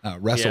can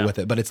wrestle with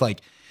it. But it's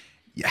like,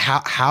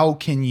 how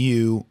can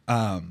you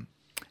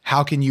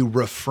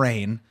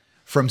refrain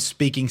from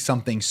speaking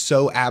something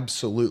so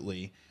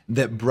absolutely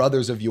that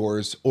brothers of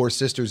yours or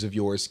sisters of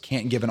yours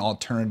can't give an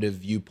alternative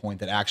viewpoint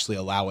that actually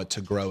allow it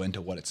to grow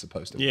into what it's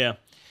supposed to be?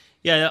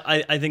 Yeah,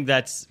 I think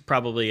that's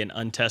probably an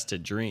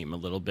untested dream a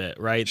little bit,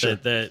 right? Sure.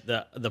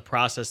 The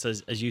process,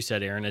 as you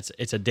said, Aaron,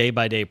 it's a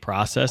day-by-day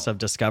process of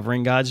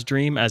discovering God's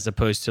dream as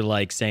opposed to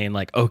like saying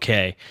like,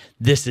 okay,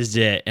 this is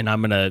it, and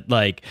I'm going to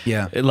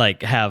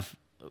have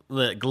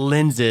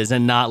lenses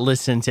and not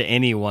listen to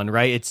anyone,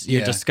 right?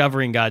 You're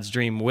discovering God's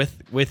dream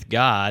with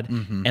God,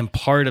 and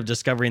part of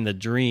discovering the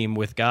dream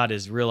with God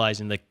is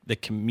realizing the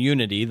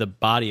community, the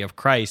body of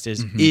Christ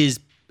is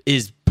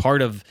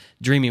part of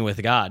dreaming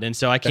with God. And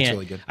so I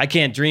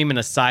can't dream in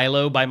a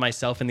silo by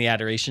myself in the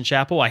Adoration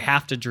Chapel. I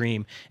have to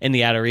dream in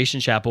the Adoration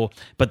Chapel,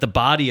 but the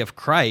body of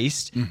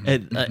Christ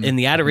in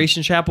the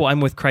Adoration Chapel,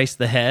 I'm with Christ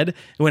the head.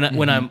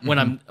 When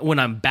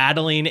I'm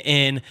battling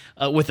in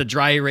with a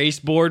dry erase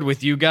board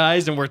with you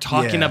guys and we're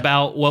talking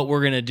about what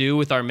we're going to do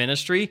with our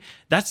ministry,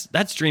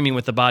 that's dreaming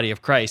with the body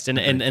of Christ.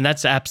 And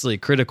that's absolutely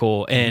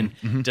critical in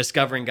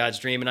discovering God's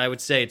dream. And I would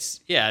say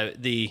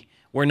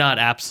we're not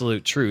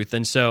absolute truth.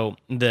 And so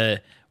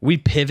we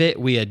pivot,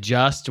 we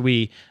adjust,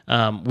 we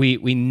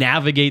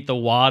navigate the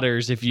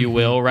waters, if you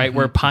will, right?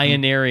 We're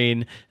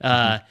pioneering,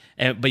 but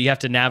you have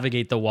to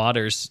navigate the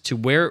waters to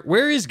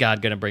where is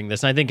God going to bring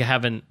this? And I think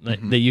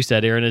that you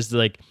said, Aaron, is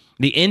like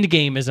the end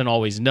game isn't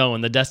always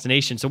known, the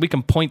destination. So we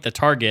can point the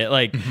target.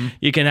 Like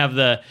you can have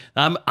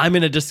I'm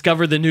going to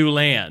discover the new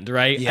land,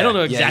 right? I don't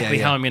know exactly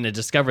how I'm going to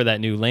discover that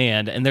new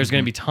land. And there's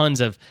going to be tons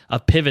of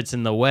pivots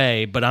in the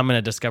way, but I'm going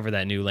to discover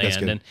that new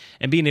land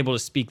and being able to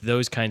speak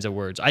those kinds of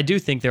words. I do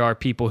think there are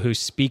people who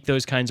speak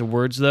those kinds of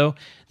words though,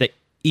 that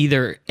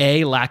either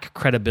A, lack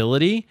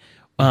credibility,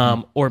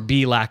 or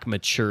B, lack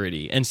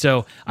maturity. And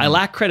so I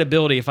lack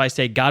credibility if I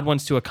say God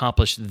wants to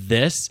accomplish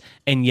this,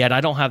 and yet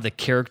I don't have the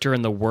character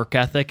and the work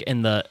ethic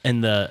and the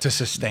to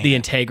sustain the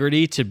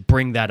integrity to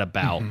bring that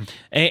about.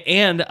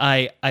 And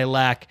I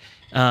lack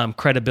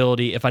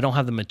credibility if I don't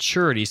have the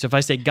maturity. So if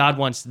I say God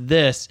wants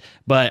this,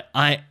 but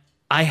I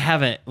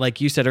haven't,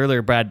 like you said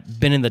earlier, Brad,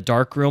 been in the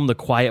dark room, the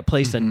quiet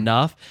place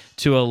enough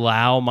to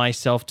allow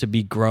myself to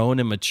be grown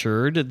and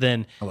matured,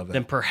 then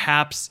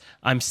perhaps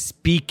I'm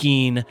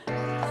speaking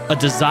a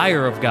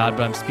desire of God,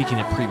 but I'm speaking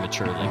it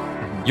prematurely.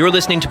 You're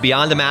listening to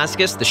Beyond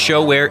Damascus, the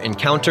show where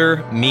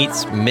encounter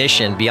meets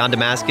mission. Beyond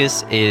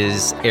Damascus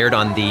is aired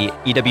on the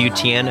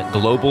EWTN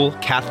Global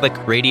Catholic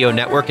Radio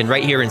Network and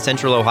right here in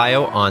Central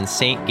Ohio on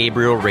St.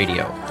 Gabriel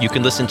Radio. You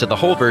can listen to the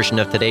whole version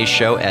of today's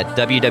show at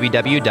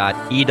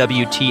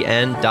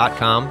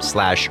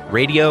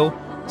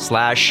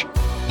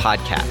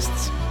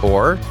www.ewtn.com/radio/podcasts.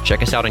 Or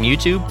check us out on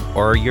YouTube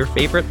or your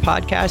favorite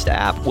podcast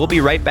app. We'll be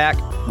right back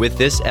with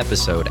this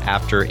episode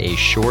after a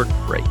short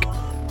break.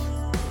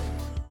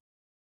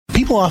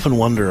 People often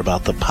wonder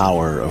about the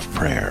power of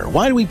prayer.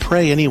 Why do we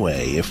pray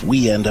anyway if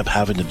we end up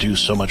having to do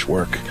so much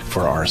work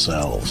for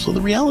ourselves? So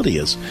the reality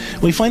is,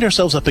 when we find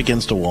ourselves up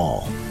against a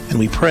wall and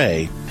we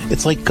pray,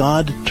 it's like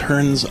God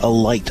turns a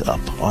light up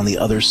on the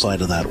other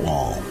side of that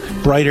wall.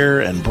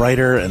 Brighter and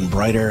brighter and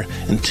brighter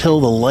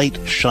until the light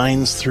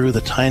shines through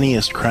the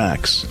tiniest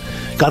cracks.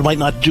 God might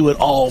not do it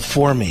all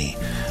for me,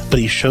 but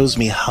he shows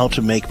me how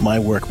to make my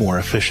work more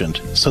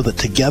efficient so that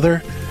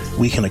together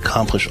we can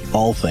accomplish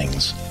all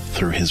things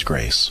through his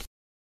grace.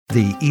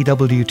 The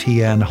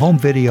EWTN home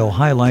video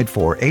highlight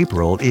for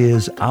April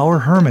is Our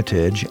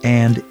Hermitage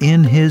and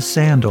In His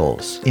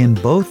Sandals. In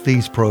both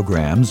these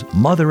programs,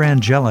 Mother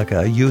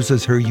Angelica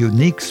uses her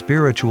unique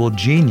spiritual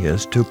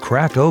genius to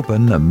crack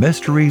open the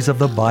mysteries of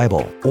the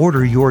Bible.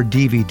 Order your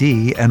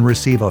DVD and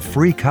receive a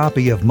free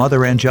copy of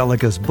Mother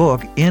Angelica's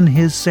book, In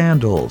His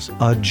Sandals,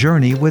 A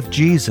Journey with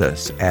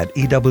Jesus at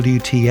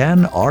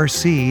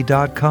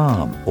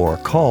EWTNRC.com or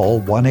call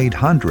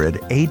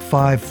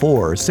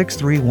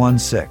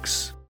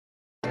 1-800-854-6316.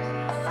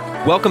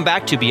 Welcome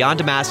back to Beyond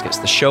Damascus,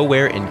 the show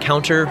where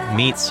encounter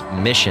meets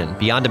mission.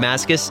 Beyond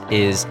Damascus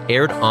is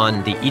aired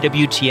on the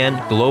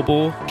EWTN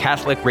Global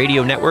Catholic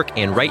Radio Network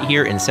and right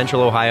here in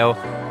Central Ohio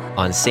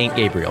on St.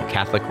 Gabriel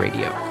Catholic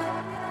Radio.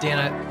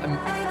 Dan,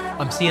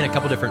 I'm seeing a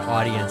couple different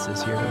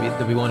audiences here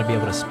that we want to be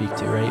able to speak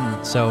to,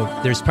 right? So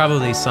there's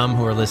probably some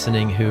who are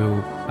listening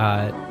who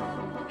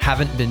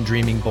haven't been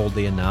dreaming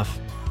boldly enough.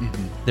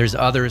 There's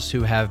others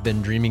who have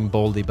been dreaming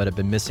boldly but have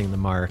been missing the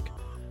mark.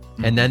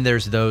 And then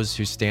there's those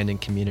who stand in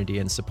community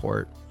and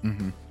support.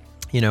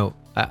 You know,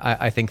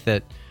 I think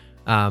that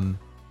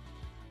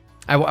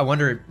I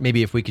wonder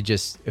maybe if we could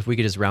just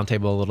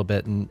roundtable a little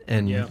bit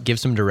and give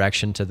some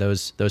direction to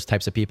those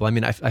types of people. I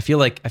mean, I feel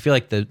like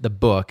the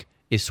book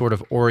is sort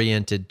of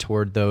oriented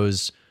toward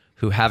those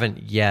who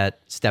haven't yet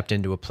stepped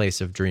into a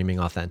place of dreaming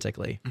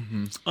authentically.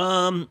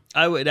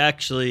 I would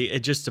actually,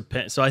 it just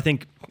depends. So I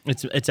think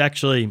it's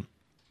actually,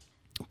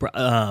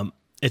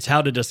 it's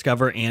how to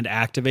discover and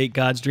activate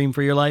God's dream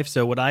for your life.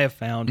 So what I have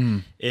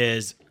found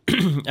is,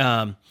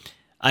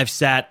 I've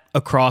sat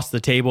across the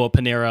table at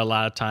Panera a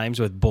lot of times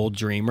with bold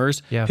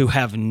dreamers who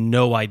have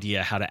no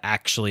idea how to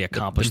actually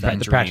accomplish that dream.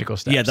 The practical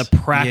steps. Yeah, the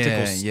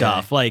practical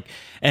stuff. Like,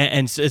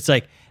 and so it's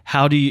like,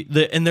 how do you,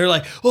 and they're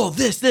like, oh,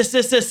 this.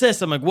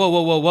 I'm like,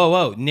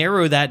 whoa.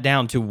 Narrow that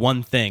down to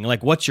one thing.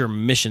 Like, what's your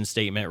mission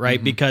statement,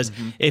 right? Because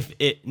if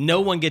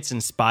no one gets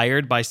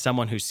inspired by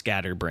someone who's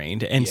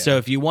scatterbrained. And so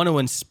if you want to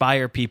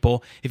inspire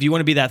people, if you want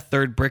to be that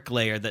third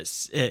bricklayer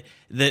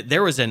that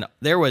there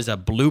was a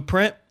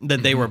blueprint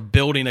that they were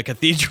building a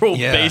cathedral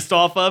based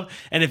off of.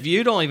 And if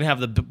you don't even have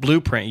the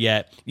blueprint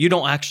yet, you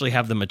don't actually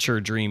have the mature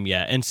dream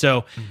yet. And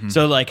so,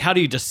 so like, how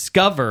do you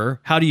discover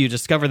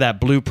that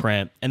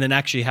blueprint? And then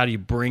actually, how do you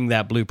bring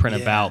that blueprint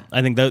about?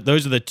 I think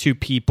those are the two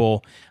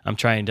people I'm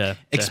trying to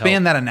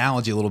expand that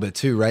analogy a little bit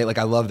too, right? Like,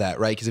 I love that,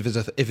 right? Because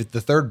if it's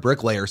the third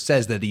bricklayer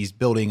says that he's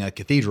building a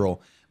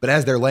cathedral, but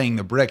as they're laying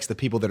the bricks, the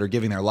people that are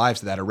giving their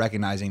lives to that are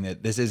recognizing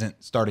that this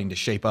isn't starting to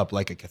shape up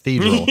like a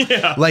cathedral.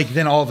 Like,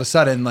 then all of a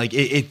sudden, like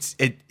it's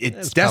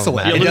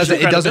desolate.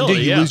 It doesn't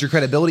do. You lose your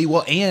credibility.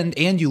 Well,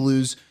 and you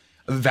lose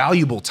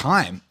valuable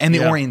time and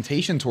the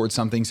orientation towards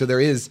something. So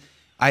there is,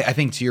 I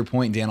think, to your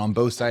point, Dan, on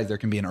both sides, there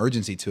can be an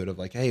urgency to it of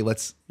like, hey,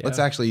 let's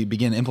actually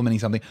begin implementing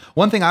something.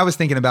 One thing I was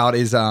thinking about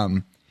is,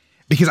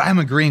 because I'm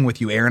agreeing with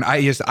you, Aaron.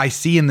 I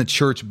see in the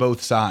church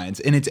both sides,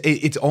 and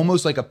it's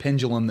almost like a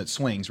pendulum that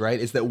swings, right?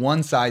 It's that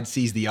one side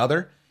sees the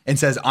other and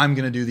says, I'm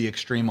going to do the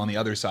extreme on the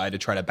other side to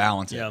try to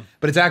balance it.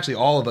 But it's actually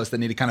all of us that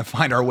need to kind of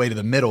find our way to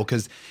the middle,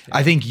 because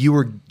I think you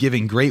were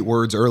giving great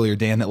words earlier,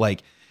 Dan, that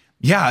like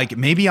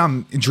maybe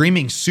I'm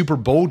dreaming super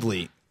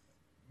boldly,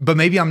 but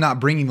maybe I'm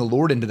not bringing the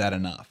Lord into that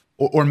enough.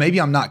 Or maybe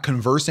I'm not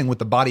conversing with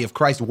the body of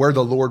Christ where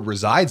the Lord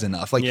resides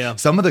enough. Like,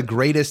 some of the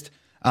greatest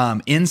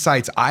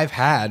insights I've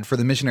had for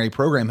the missionary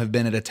program have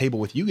been at a table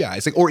with you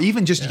guys, like, or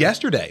even just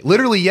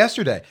literally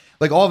yesterday,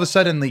 like all of a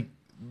sudden, like,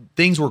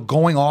 things were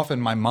going off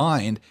in my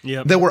mind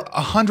that were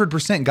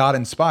 100% God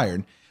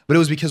inspired, but it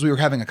was because we were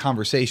having a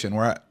conversation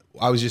where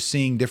I was just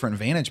seeing different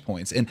vantage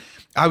points. And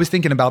I was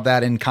thinking about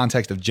that in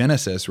context of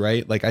Genesis,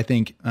 right? Like, I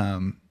think,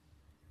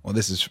 well,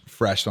 this is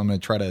fresh, so I'm going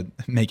to try to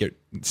make it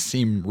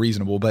seem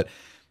reasonable, but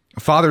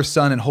Father,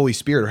 Son, and Holy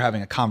Spirit are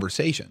having a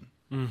conversation.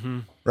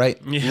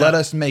 Right? Let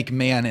us make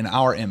man in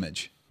our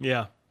image.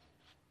 Well,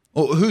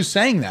 who's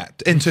saying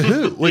that? And to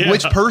who? Like,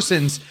 which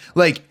persons?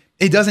 Like,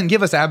 it doesn't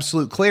give us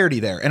absolute clarity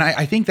there. And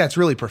I think that's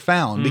really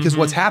profound, because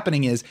what's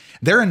happening is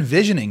they're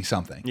envisioning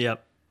something.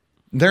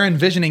 They're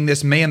envisioning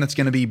this man that's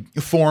going to be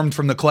formed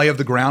from the clay of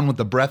the ground with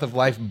the breath of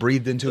life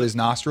breathed into his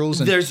nostrils.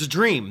 And there's a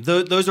dream.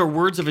 Those are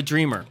words of a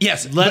dreamer.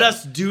 Let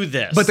us do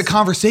this. But the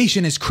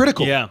conversation is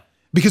critical.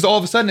 Because all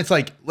of a sudden it's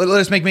like, let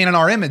us make man in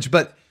our image.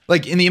 But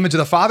like, in the image of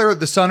the Father,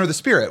 the Son, or the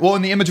Spirit? Well,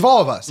 in the image of all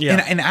of us,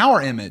 in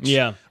our image.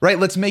 Right?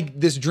 Let's make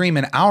this dream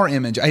in our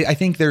image. I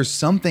think there's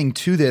something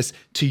to this,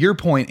 to your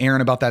point,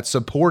 Aaron, about that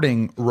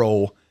supporting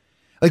role.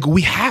 Like,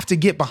 we have to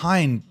get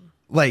behind,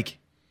 like,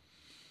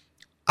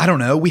 I don't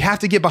know, we have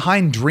to get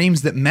behind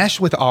dreams that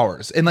mesh with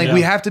ours. And like,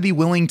 we have to be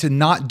willing to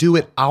not do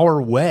it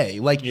our way.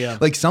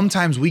 Like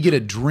sometimes we get a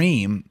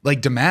dream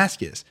like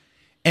Damascus,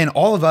 and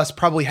all of us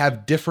probably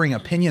have differing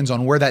opinions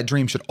on where that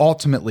dream should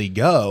ultimately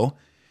go.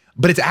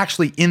 But it's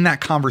actually in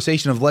that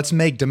conversation of let's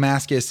make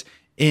Damascus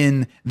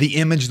in the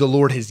image the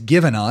Lord has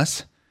given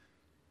us,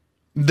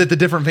 that the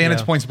different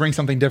vantage points bring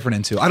something different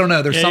into. I don't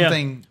know. There's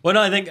something Well,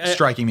 no, I think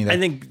striking me there. I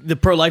think the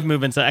pro-life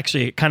movement's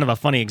actually kind of a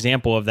funny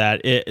example of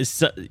that.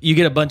 You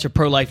get a bunch of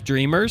pro-life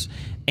dreamers,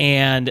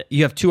 and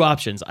you have two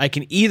options. I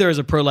can either, as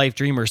a pro-life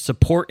dreamer,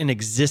 support an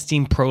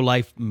existing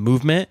pro-life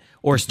movement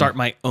or start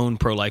my own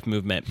pro-life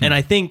movement. And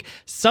I think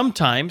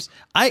sometimes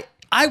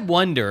I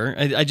wonder,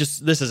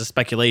 this is a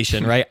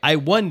speculation, right? I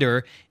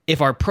wonder if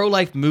our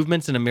pro-life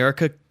movements in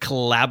America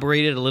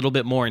collaborated a little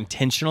bit more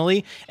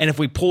intentionally, and if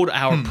we pulled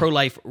our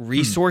pro-life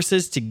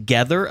resources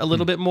together a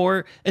little bit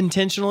more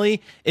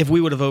intentionally, if we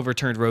would have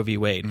overturned Roe v.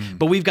 Wade.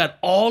 But we've got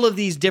all of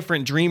these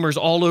different dreamers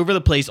all over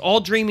the place, all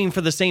dreaming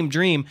for the same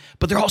dream,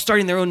 but they're all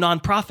starting their own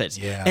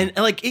nonprofits. And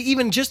like,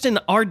 even just in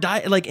our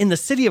like in the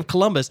city of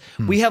Columbus,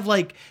 we have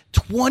like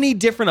 20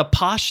 different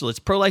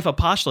apostolates, pro-life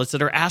apostolates,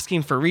 that are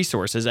asking for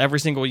resources every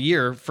single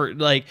year for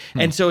like,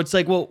 and so it's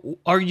like, well,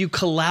 are you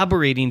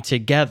collaborating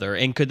together?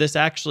 And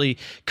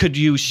could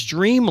you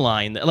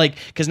streamline, like,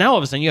 because now all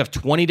of a sudden you have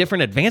 20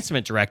 different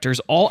advancement directors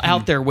all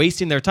out there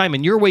wasting their time,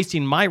 and you're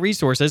wasting my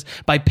resources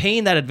by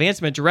paying that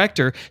advancement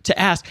director to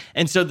ask.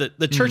 And so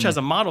the church has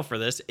a model for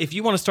this. If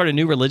you want to start a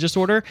new religious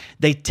order,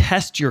 they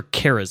test your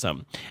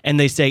charism, and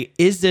they say,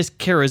 is this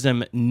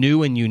charism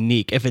new and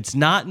unique? If it's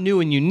not new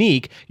and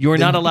unique, you're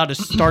not allowed to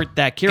start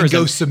that charism. And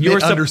go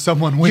submit under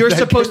someone with You're that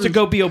supposed to charism.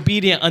 go be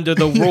obedient under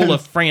the role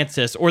of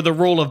Francis or the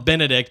role of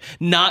Benedict,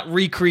 not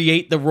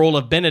recreate the role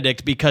of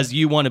Benedict because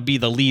you want to be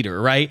the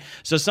leader, right?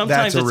 So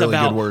sometimes That's a it's really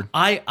about good word.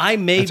 I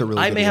may That's a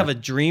really good have word. a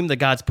dream that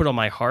God's put on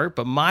my heart,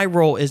 but my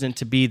role isn't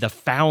to be the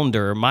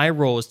founder. My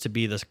role is to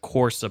be the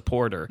core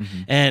supporter.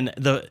 And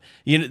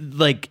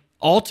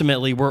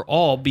ultimately, we're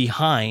all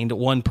behind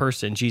one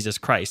person, Jesus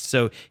Christ.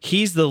 So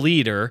he's the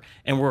leader,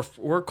 and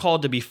we're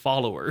called to be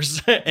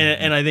followers.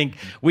 and I think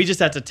we just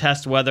have to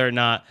test whether or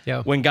not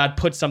when God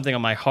puts something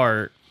on my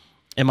heart,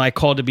 am I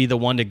called to be the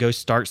one to go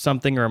start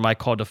something, or am I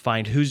called to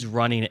find who's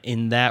running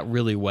in that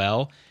really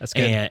well? That's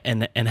good.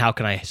 And how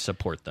can I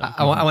support them?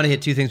 I want to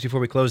hit two things before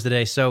we close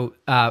today. So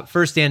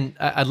first, Dan,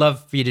 I'd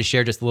love for you to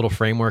share just a little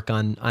framework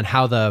on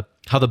how the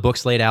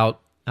book's laid out.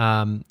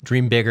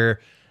 Dream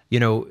bigger. You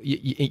know,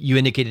 you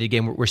indicated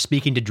again, we're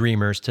speaking to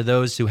dreamers, to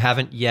those who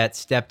haven't yet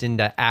stepped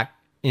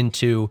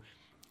into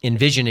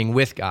envisioning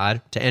with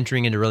God, to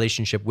entering into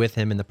relationship with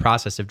Him in the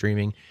process of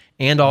dreaming,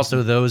 and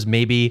also those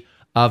maybe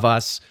of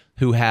us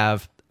who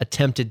have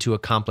attempted to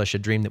accomplish a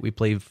dream that we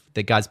believe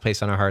that God's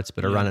placed on our hearts,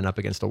 but are running up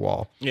against a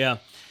wall. Yeah.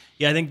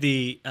 I think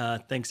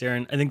thanks,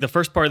 Aaron. I think the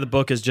first part of the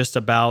book is just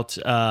about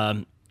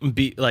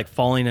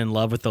falling in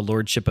love with the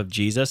lordship of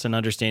Jesus and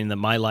understanding that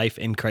my life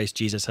in Christ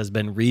Jesus has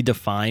been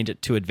redefined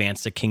to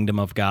advance the kingdom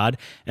of God.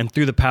 And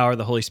through the power of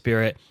the Holy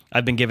Spirit,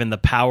 I've been given the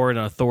power and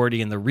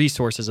authority and the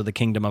resources of the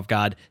kingdom of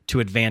God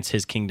to advance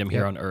His kingdom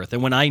here on earth.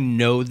 And when I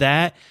know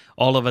that,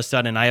 all of a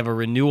sudden I have a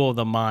renewal of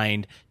the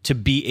mind to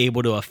be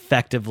able to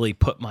effectively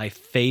put my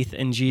faith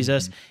in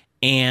Jesus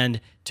and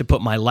to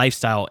put my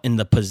lifestyle in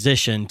the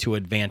position to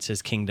advance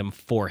His kingdom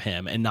for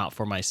Him and not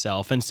for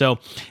myself. And so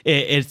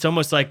it's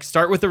almost like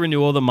start with the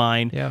renewal of the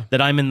mind,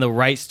 that I'm in the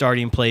right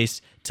starting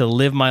place to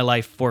live my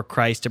life for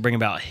Christ, to bring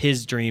about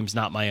His dreams,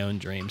 not my own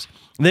dreams.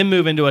 Then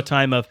move into a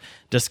time of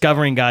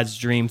discovering God's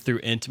dream through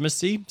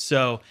intimacy.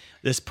 So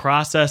this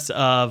process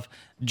of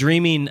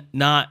dreaming,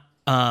 not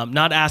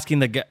asking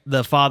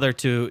the Father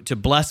to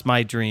bless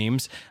my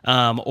dreams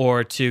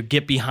or to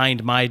get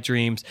behind my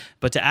dreams,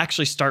 but to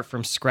actually start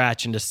from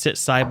scratch and to sit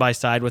side by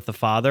side with the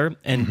Father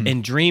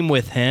and dream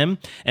with Him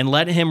and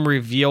let Him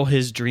reveal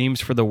His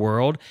dreams for the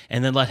world,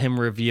 and then let Him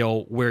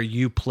reveal where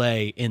you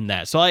play in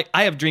that. So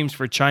I have dreams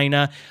for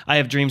China. I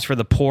have dreams for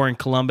the poor in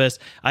Columbus.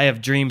 I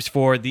have dreams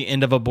for the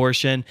end of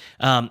abortion.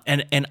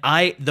 And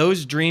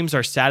those dreams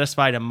are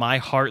satisfied in my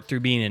heart through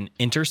being an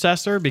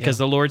intercessor, because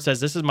the Lord says,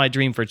 this is my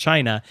dream for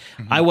China.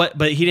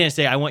 But He didn't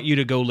say, I want you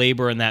to go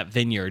labor in that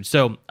vineyard.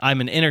 So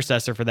I'm an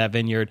intercessor for that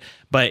vineyard,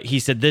 but He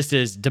said,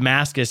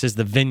 Damascus is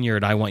the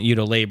vineyard I want you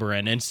to labor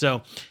in. And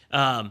so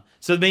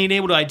being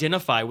able to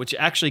identify, which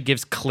actually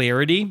gives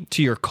clarity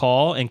to your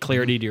call and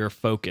clarity to your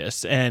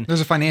focus. And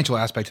there's a financial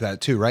aspect to that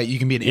too, right? You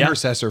can be an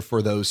intercessor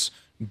for those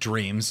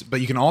dreams,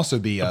 but you can also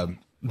be a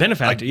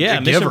benefactor, a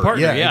mission giver.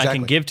 partner. Yeah, I exactly.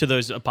 can give to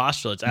those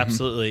apostolates,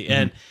 absolutely.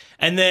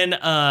 And then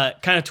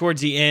kind of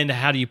towards the end,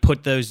 how do you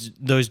put those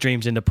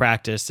dreams into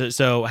practice?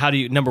 So how do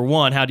you, number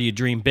one, how do you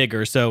dream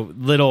bigger? So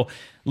little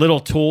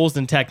tools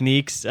and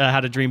techniques, how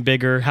to dream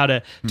bigger,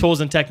 tools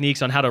and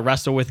techniques on how to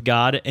wrestle with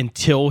God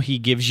until He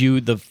gives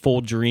you the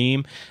full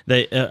dream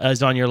that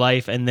is on your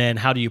life. And then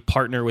how do you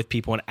partner with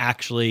people and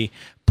actually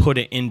put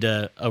it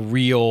into a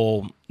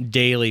real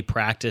daily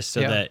practice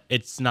so that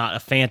it's not a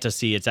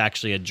fantasy, it's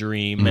actually a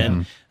dream.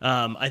 And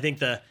I think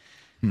the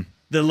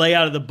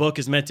layout of the book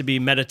is meant to be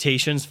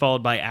meditations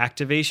followed by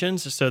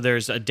activations. So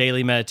there's a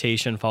daily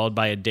meditation followed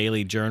by a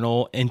daily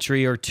journal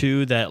entry or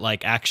two that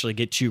actually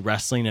get you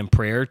wrestling in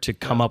prayer to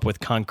come up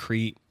with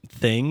concrete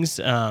things.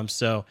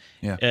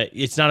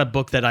 It's not a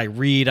book that I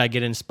read, I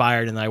get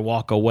inspired, and I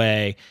walk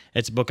away.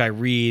 It's a book I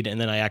read, and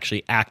then I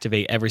actually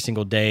activate every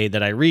single day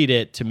that I read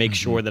it to make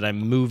sure that I'm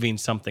moving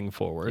something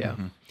forward.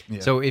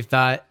 So if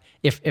that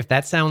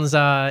sounds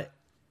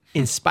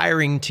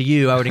inspiring to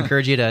you, I would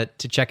encourage you to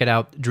check it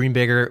out. Dream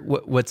Bigger.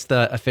 What's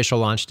the official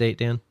launch date,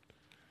 Dan?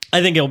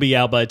 I think it'll be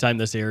out by the time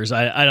this airs.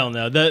 I don't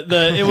know.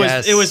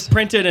 It was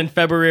printed in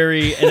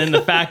February, and then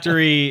the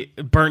factory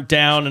burnt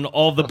down, and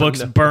all the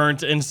books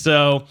burnt, and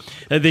so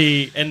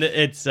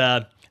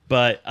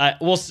But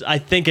I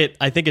think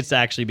it's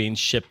actually being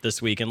shipped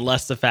this week,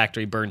 unless the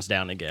factory burns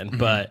down again.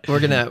 But we're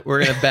gonna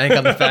bank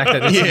on the fact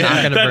that it's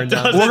not gonna burn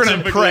down. We're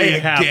gonna pray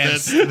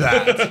against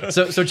that.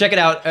 So check it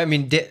out. I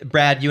mean,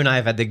 Brad, you and I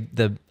have had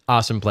the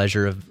awesome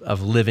pleasure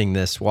of living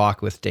this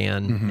walk with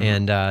Dan,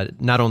 and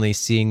not only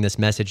seeing this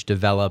message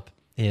develop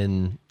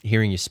in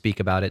hearing you speak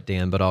about it,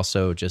 Dan, but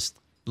also just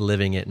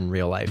living it in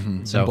real life.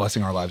 So and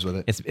blessing our lives with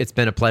it. It's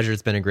been a pleasure.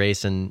 It's been a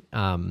grace, and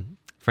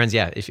Friends,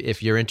 yeah,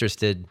 if you're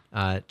interested,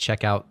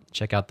 check out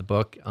the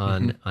book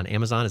on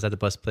Amazon. Is that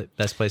the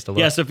best place to look?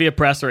 Yeah, Sophia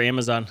Press or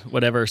Amazon,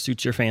 whatever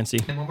suits your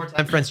fancy. And one more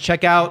time, friends,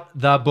 check out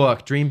the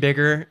book, Dream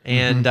Bigger.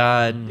 And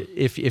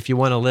if you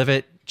want to live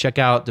it, check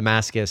out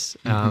Damascus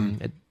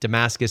at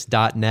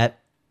damascus.net.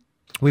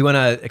 We want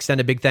to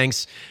extend a big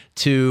thanks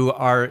to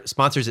our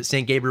sponsors at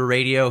St. Gabriel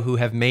Radio who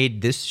have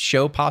made this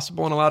show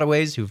possible in a lot of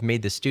ways, who've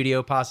made the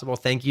studio possible.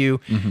 Thank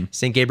you,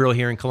 St. Gabriel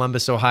here in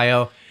Columbus,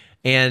 Ohio.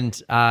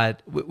 And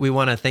we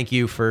want to thank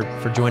you for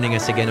joining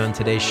us again on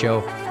today's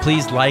show.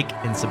 Please like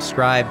and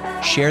subscribe.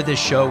 Share this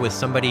show with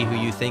somebody who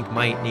you think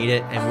might need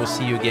it. And we'll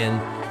see you again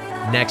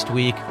next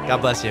week.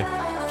 God bless you.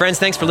 Friends,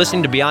 thanks for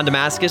listening to Beyond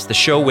Damascus, the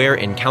show where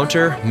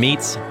encounter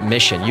meets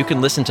mission. You can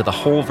listen to the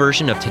whole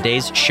version of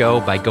today's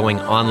show by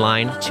going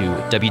online to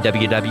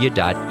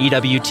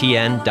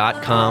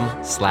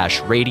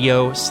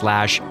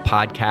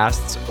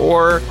www.ewtn.com/radio/podcasts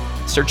or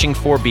searching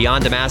for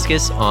Beyond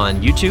Damascus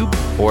on YouTube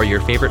or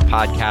your favorite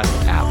podcast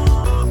app.